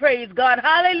line. Praise God.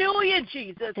 Hallelujah,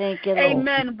 Jesus. Thank you,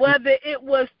 amen. Whether it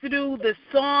was through the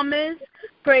psalmist,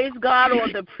 praise God, or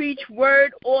the preach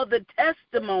word or the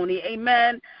testimony.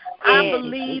 Amen. I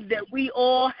believe that we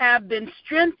all have been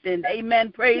strengthened.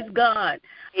 Amen. Praise God.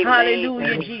 Amen.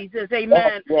 Hallelujah, Jesus.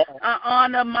 Amen. I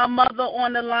honor my mother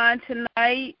on the line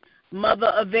tonight,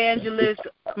 Mother Evangelist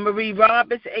Marie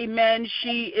Roberts. Amen.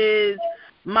 She is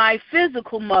my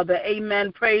physical mother,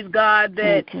 amen, praise God,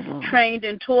 that trained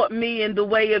and taught me in the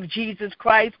way of Jesus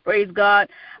Christ, praise God.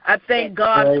 I thank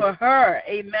God for her,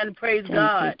 amen, praise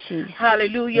God,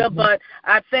 hallelujah. But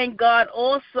I thank God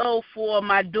also for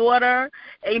my daughter,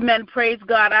 amen, praise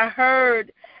God. I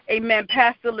heard, amen,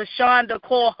 Pastor LaShonda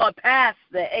call her pastor,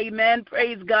 amen,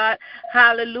 praise God,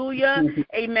 hallelujah,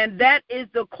 amen. That is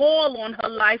the call on her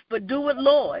life, but do it,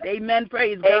 Lord, amen,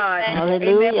 praise God,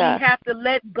 hallelujah. Amen. We have to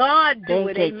let God do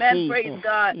it, amen, Jesus. Praise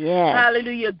God, yes.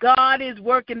 Hallelujah. God is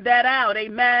working that out,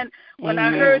 amen. When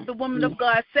I heard the woman of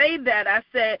God say that, I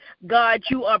said, God,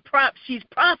 you are she's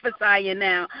prophesying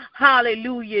now,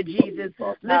 hallelujah, Jesus.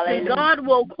 Listen, God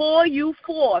will call you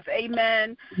forth,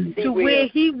 amen, to where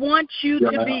he wants you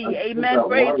to be, amen,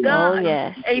 praise God,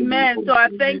 amen. So I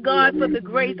thank God for the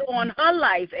grace on her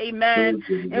life, amen,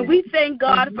 and we thank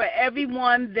God for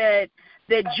everyone that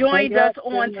joined us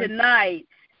on tonight,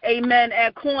 amen,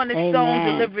 at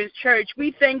Cornerstone Deliverance Church.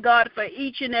 We thank God for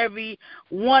each and every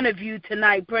one of you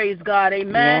tonight, praise God,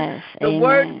 amen. The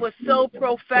word was so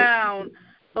profound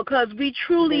because we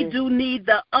truly do need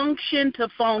the unction to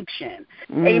function,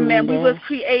 amen. We was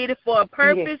created for a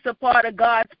purpose, a part of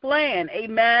God's plan,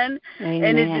 amen.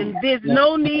 And there's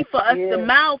no need for us to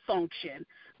malfunction.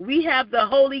 We have the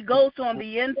Holy Ghost on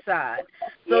the inside.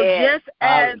 So just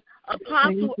as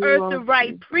Apostle Eartha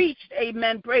Wright preached,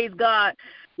 amen, praise God,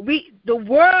 the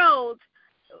world,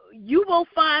 you will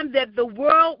find that the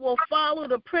world will follow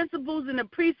the principles and the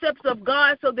precepts of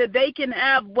God so that they can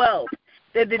have wealth,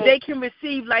 that they can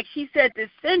receive, like she said, the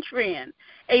centurion,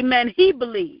 amen, he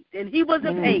believed, and he was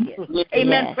a pagan,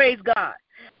 amen, praise God.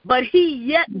 But he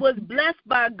yet was blessed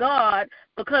by God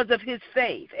because of his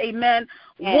faith. Amen.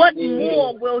 What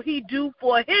more will he do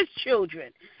for his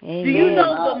children? Do you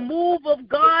know the move of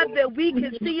God that we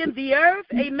can see in the earth?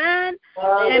 Amen.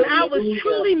 And I was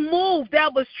truly moved.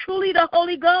 That was truly the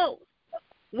Holy Ghost.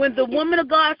 When the woman of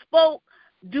God spoke,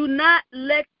 do not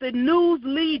let the news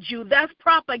lead you. That's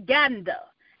propaganda.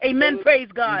 Amen. Praise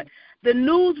God. The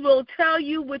news will tell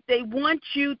you what they want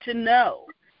you to know.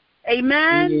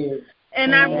 Amen.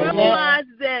 And I realize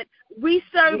that we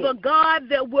serve a God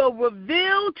that will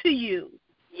reveal to you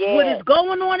what is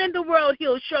going on in the world.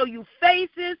 He'll show you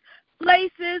faces,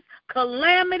 places,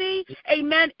 calamity,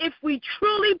 amen, if we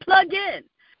truly plug in.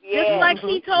 Just like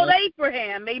he told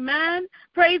Abraham, amen,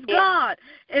 praise God.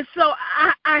 And so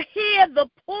I hear the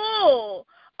pull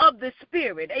of the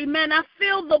Spirit, amen. I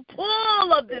feel the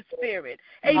pull of the Spirit,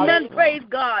 amen, praise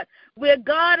God, where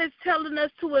God is telling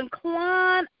us to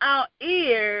incline our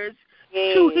ears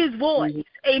to his voice.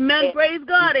 Amen. Praise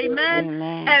God.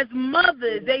 Amen. As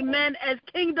mothers. Amen. As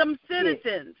kingdom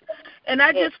citizens. And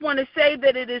I just want to say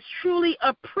that it is truly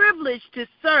a privilege to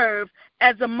serve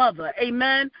as a mother.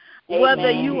 Amen.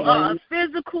 Whether you are a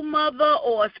physical mother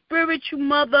or a spiritual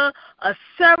mother, a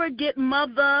surrogate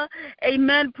mother,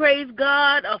 amen, praise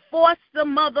God, a foster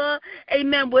mother,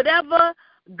 amen, whatever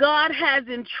God has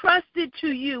entrusted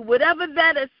to you, whatever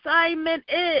that assignment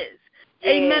is.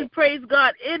 Amen. Praise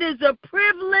God. It is a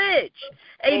privilege,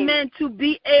 amen, to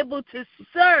be able to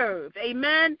serve.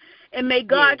 Amen. And may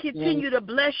God continue to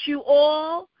bless you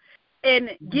all and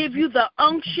give you the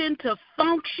unction to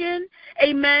function,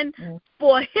 amen,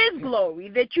 for his glory,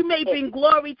 that you may bring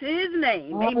glory to his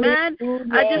name. Amen.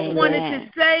 I just wanted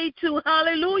to say to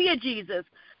hallelujah, Jesus,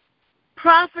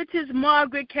 Prophetess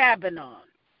Margaret Kavanaugh,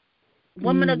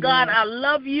 woman of God, I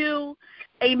love you.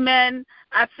 Amen.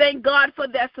 I thank God for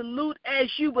that salute. As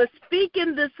you were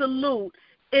speaking the salute,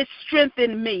 it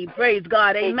strengthened me. Praise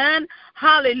God. Amen.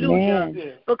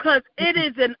 Hallelujah. Because it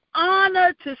is an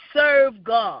honor to serve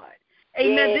God.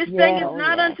 Amen. This thing is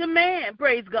not unto man.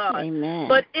 Praise God. Amen.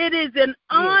 But it is an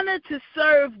honor to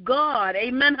serve God.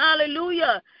 Amen.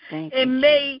 Hallelujah. And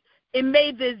may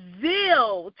the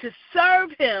zeal to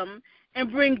serve him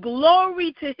and bring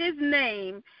glory to his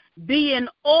name be in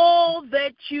all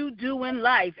that you do in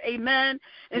life. Amen.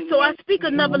 And so I speak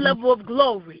another level of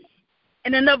glory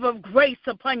and another of grace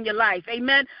upon your life.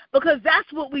 Amen. Because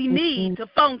that's what we need to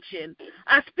function.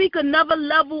 I speak another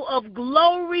level of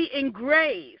glory and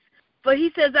grace. For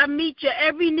he says, I meet your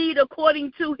every need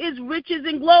according to his riches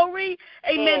and glory.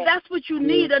 Amen. That's what you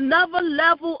need, another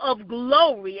level of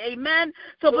glory. Amen.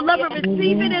 So, beloved,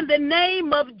 receive it in the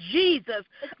name of Jesus.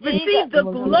 Receive the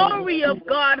glory of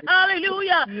God.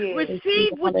 Hallelujah.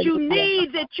 Receive what you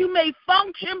need that you may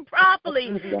function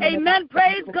properly. Amen.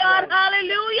 Praise God.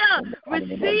 Hallelujah.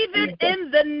 Receive it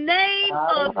in the name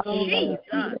of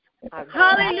Jesus.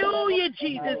 Hallelujah,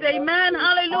 Jesus. Amen.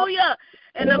 Hallelujah.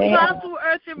 And Apostle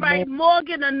Eartha Wright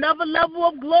Morgan, another level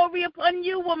of glory upon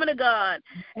you, woman of God.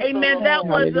 Amen. That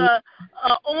was a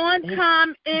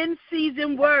on-time,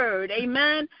 in-season word.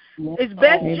 Amen. It's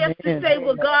best just to say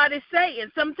what God is saying.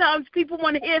 Sometimes people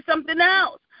want to hear something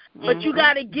else. But you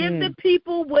got to give the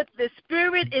people what the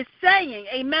Spirit is saying.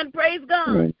 Amen. Praise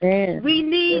God. We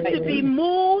need to be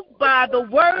moved by the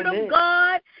word of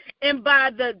God and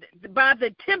by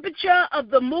the temperature of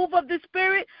the move of the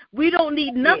Spirit. We don't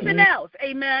need nothing else.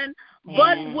 Amen.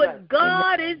 But what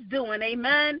God is doing.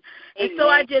 Amen. And so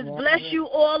I just bless you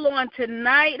all on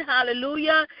tonight.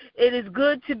 Hallelujah. It is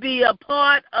good to be a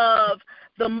part of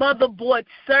the motherboard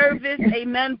service.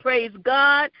 Amen. Praise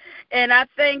God. And I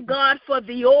thank God for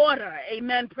the order.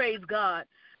 Amen. Praise God.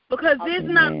 Because there's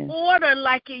not order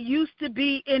like it used to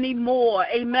be anymore.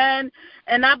 Amen.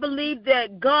 And I believe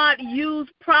that God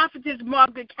used Prophetess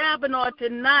Margaret Kavanaugh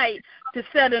tonight to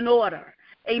set an order.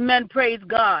 Amen. Praise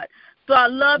God. So I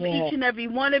love each and every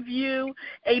one of you.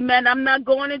 Amen. I'm not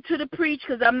going into the preach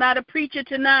because I'm not a preacher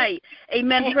tonight.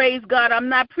 Amen. Praise God. I'm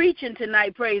not preaching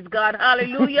tonight. Praise God.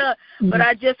 Hallelujah. But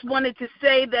I just wanted to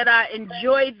say that I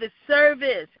enjoyed the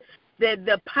service.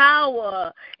 The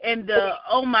power and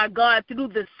oh my God, through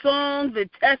the song, the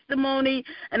testimony,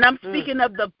 and I'm speaking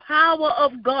of the power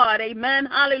of God. Amen.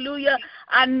 Hallelujah.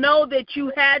 I know that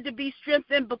you had to be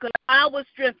strengthened because I was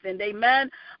strengthened. Amen.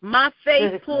 My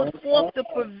faith pulled forth the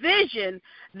provision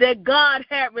that God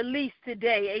had released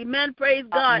today. Amen. Praise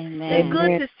God. Amen. It's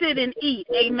good to sit and eat.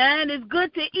 Amen. It's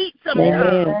good to eat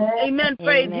sometimes. Amen.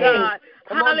 Praise God.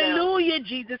 Hallelujah,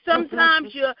 Jesus.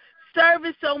 Sometimes you're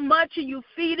serving so much and you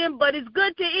feed him, but it's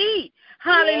good to eat.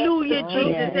 Hallelujah,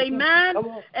 Jesus. Amen.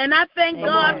 And I thank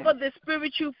God for the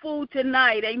spiritual food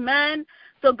tonight. Amen.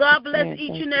 So God bless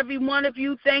each and every one of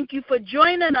you. Thank you for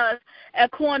joining us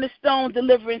at Cornerstone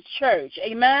Deliverance Church.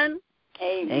 Amen.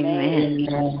 Amen.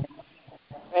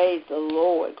 Praise the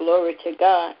Lord. Glory to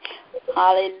God.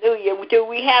 Hallelujah. Do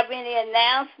we have any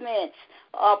announcements?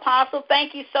 Apostle,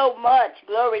 thank you so much.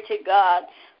 Glory to God.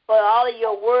 For all of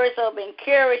your words of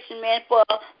encouragement for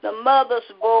the Mother's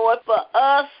Board, for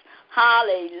us,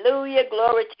 hallelujah,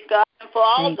 glory to God, and for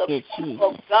all the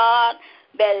people of God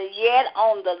that are yet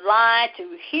on the line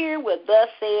to hear what thus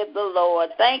saith the Lord.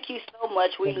 Thank you so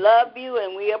much. We love you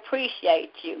and we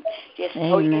appreciate you. Just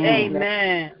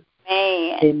Amen.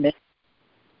 Amen.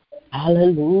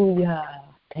 Hallelujah.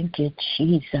 Thank you,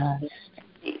 Jesus.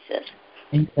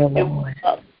 Thank you, Lord.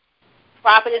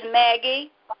 Prophetess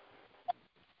Maggie?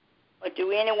 Or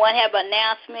do anyone have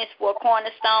announcements for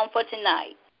Cornerstone for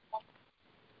tonight?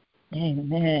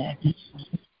 Amen.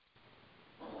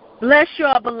 Bless you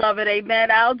all, beloved. Amen.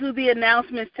 I'll do the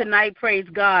announcements tonight. Praise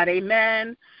God.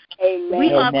 Amen. Amen.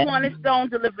 We are Cornerstone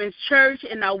Deliverance Church,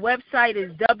 and our website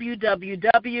is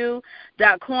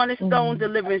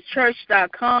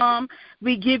www.cornerstonedeliveраncechurch.com.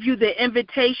 We give you the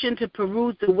invitation to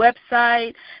peruse the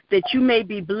website that you may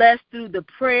be blessed through the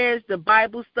prayers, the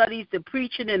Bible studies, the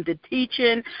preaching and the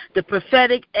teaching, the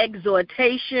prophetic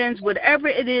exhortations, whatever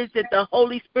it is that the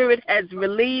Holy Spirit has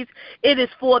released, it is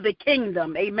for the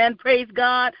kingdom. Amen. Praise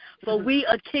God. For we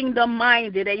are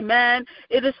kingdom-minded. Amen.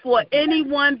 It is for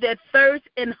anyone that thirsts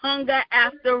and hunger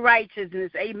after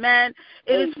righteousness. Amen.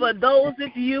 It is for those of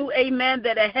you, amen,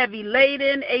 that are heavy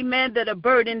laden, amen, that are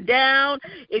burdened down.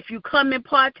 If you come and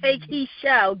partake, he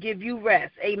shall give you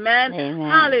rest. Amen.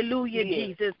 Hallelujah,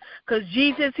 Jesus. Because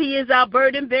Jesus, he is our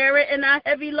burden bearer and our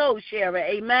heavy load sharer.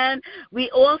 Amen. We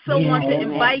also want to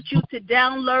invite you to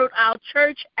download our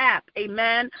church app.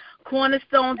 Amen.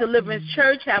 Cornerstone Deliverance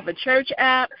Church have a church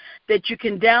app that you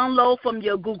can download from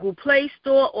your Google Play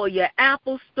Store or your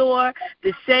Apple Store,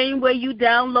 the same way you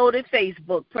downloaded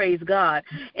Facebook, praise God.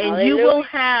 And you will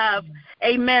have,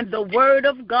 amen, the Word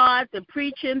of God, the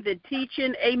preaching, the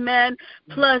teaching, amen,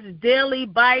 plus daily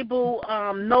Bible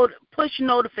push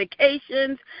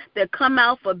notifications that come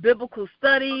out for biblical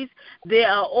studies. There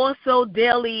are also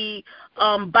daily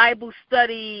Bible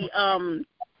study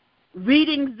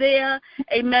readings there,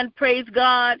 amen, praise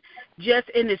God,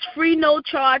 and it's free, no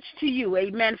charge to you,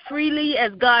 amen, freely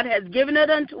as God has given it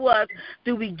unto us,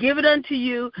 do we give it unto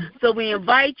you, so we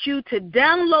invite you to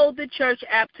download the church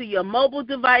app to your mobile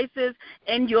devices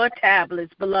and your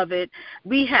tablets, beloved.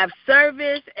 We have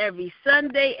service every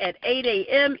Sunday at 8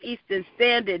 a.m. Eastern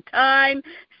Standard Time,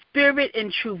 Spirit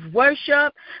and Truth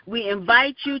Worship. We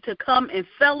invite you to come and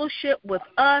fellowship with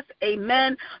us,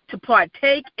 amen, to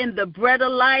partake in the bread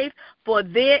of life, for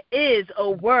there is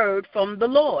a word from the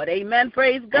Lord. Amen.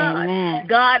 Praise God. Amen.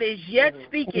 God is yet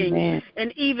speaking. Amen.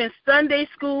 And even Sunday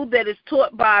school that is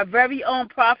taught by our very own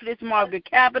prophetess Margaret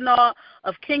Kavanaugh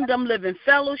of Kingdom Living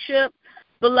Fellowship.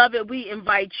 Beloved, we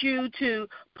invite you to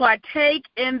partake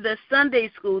in the Sunday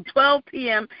school, 12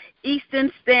 p.m.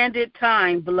 Eastern Standard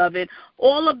Time, beloved.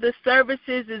 All of the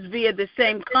services is via the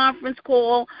same conference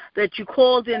call that you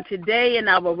called in today, and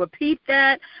I will repeat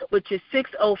that, which is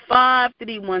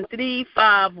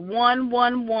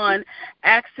 605-313-5111,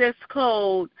 access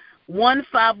code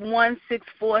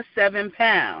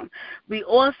 151647#. We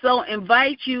also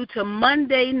invite you to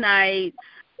Monday night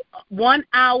 1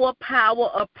 hour power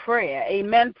of prayer.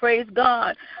 Amen. Praise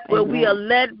God. Where we are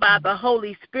led by the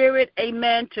Holy Spirit.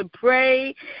 Amen. To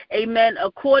pray. Amen.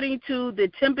 According to the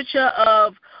temperature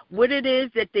of what it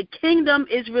is that the kingdom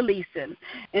is releasing.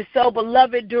 And so,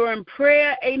 beloved, during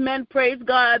prayer, amen, praise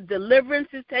God, deliverance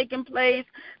is taking place.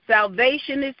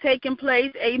 Salvation is taking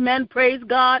place. Amen. Praise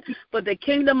God. For the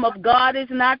kingdom of God is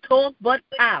not talk but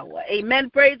power. Amen.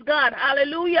 Praise God.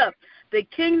 Hallelujah. The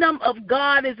kingdom of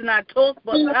God is not talk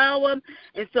but power,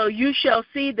 and so you shall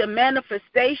see the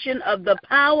manifestation of the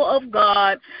power of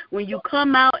God when you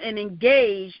come out and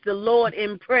engage the Lord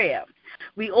in prayer.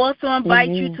 We also invite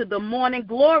you to the morning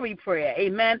glory prayer,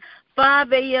 amen,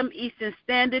 5 a.m. Eastern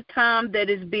Standard Time, that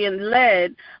is being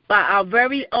led by our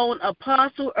very own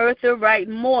Apostle Eartha Wright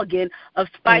Morgan of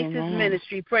Spices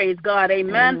Ministry. Praise God,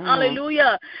 amen.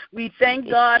 Hallelujah. We thank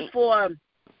God for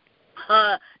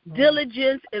her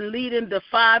diligence in leading the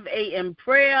 5 a.m.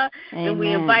 prayer. And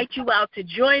we invite you out to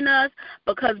join us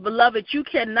because, beloved, you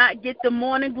cannot get the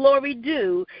morning glory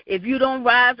due if you don't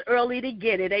rise early to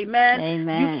get it. Amen.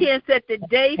 You can't set the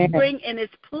day spring in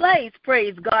its place.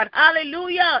 Praise God.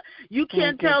 Hallelujah. You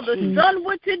can't tell the sun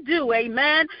what to do.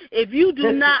 Amen. If you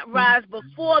do not rise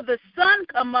before the sun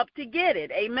come up to get it.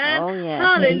 Amen.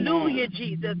 Hallelujah,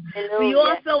 Jesus. We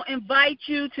also invite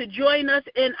you to join us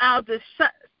in our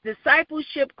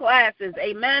discipleship classes.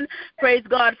 Amen. Praise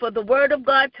God. For the word of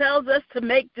God tells us to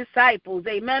make disciples.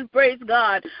 Amen. Praise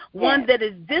God. One that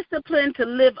is disciplined to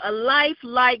live a life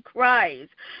like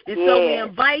Christ. And so we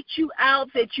invite you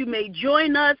out that you may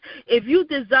join us if you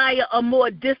desire a more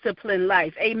disciplined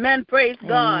life. Amen. Praise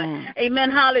God.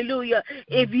 Amen. Hallelujah.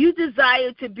 If you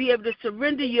desire to be able to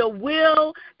surrender your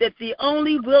will, that the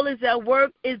only will is at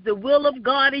work is the will of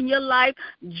God in your life,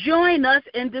 join us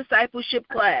in discipleship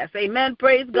class. Amen.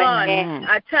 Praise God.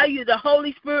 I tell you, the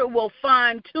Holy Spirit will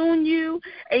fine-tune you.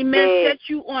 Amen. Set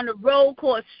you on the road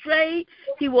course straight.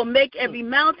 He will make every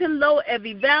mountain low,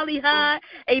 every valley high.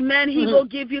 Amen. He will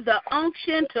give you the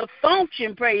unction to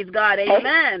function. Praise God.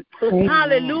 Amen.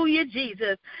 Hallelujah,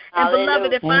 Jesus. And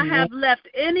beloved, if I have left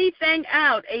anything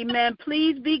out, amen,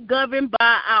 please be governed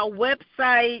by our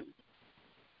website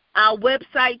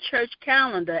church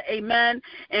calendar, amen,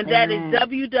 and that is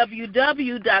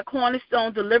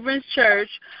www.cornerstonedeliveраncechurch.com.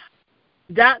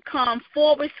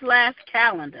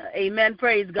 CSDC.com/calendar. Amen.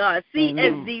 Praise God.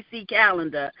 CSDC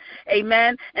calendar.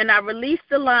 Amen. And I release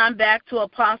the line back to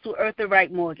Apostle Eartha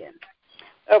Wright Morgan.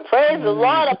 Praise the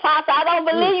Lord, Apostle. I don't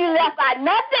believe you left out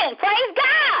nothing. Praise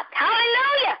God.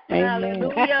 Hallelujah.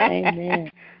 Hallelujah.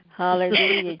 Amen.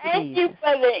 Hallelujah. Thank you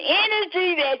for the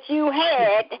energy that you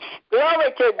had.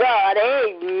 Glory to God.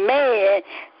 Amen.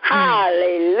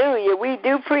 Hallelujah. We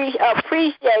do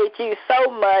appreciate you so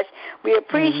much. We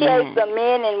appreciate the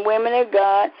men and women of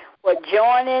God for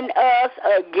joining us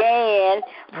again.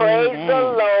 Praise the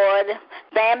Lord.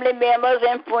 Family members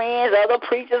and friends, other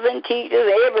preachers and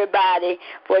teachers, everybody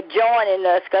for joining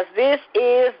us, because this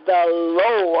is the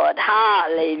Lord.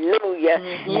 Hallelujah.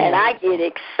 And I get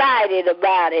excited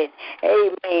about it.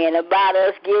 Amen. About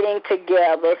us getting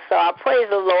together. So I praise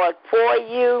the Lord for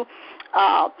you.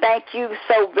 Thank you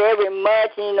so very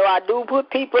much. You know, I do put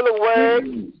people to work,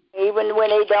 even when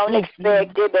they don't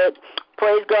expect it, but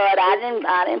praise God,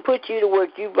 I didn't put you to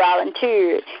work. You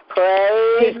volunteered.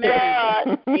 Praise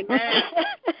God. Amen.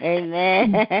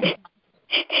 Amen.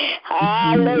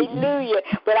 Hallelujah.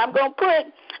 But I'm going to put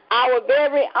our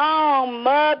very own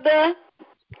Mother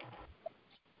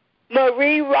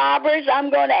Marie Roberts. I'm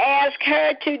going to ask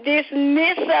her to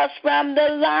dismiss us from the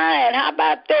line. How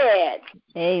about that?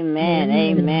 Amen.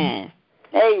 Amen.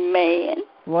 Amen.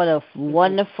 What a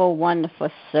wonderful, wonderful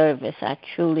service. I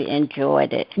truly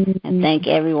enjoyed it. And thank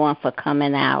everyone for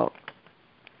coming out.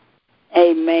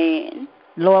 Amen.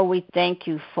 Lord, we thank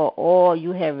you for all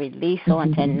you have released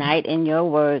on tonight in your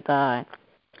word, God.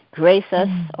 Grace us,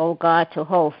 oh God, to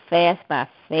hold fast by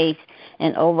faith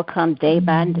and overcome day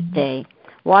by day.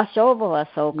 Watch over us,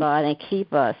 oh God, and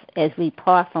keep us as we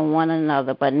part from one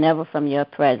another, but never from your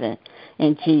presence.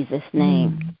 In Jesus'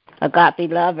 name.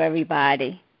 Agape love,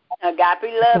 everybody.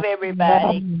 Agape love,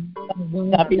 everybody.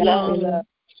 Agape love.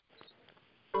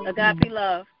 Agape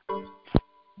love.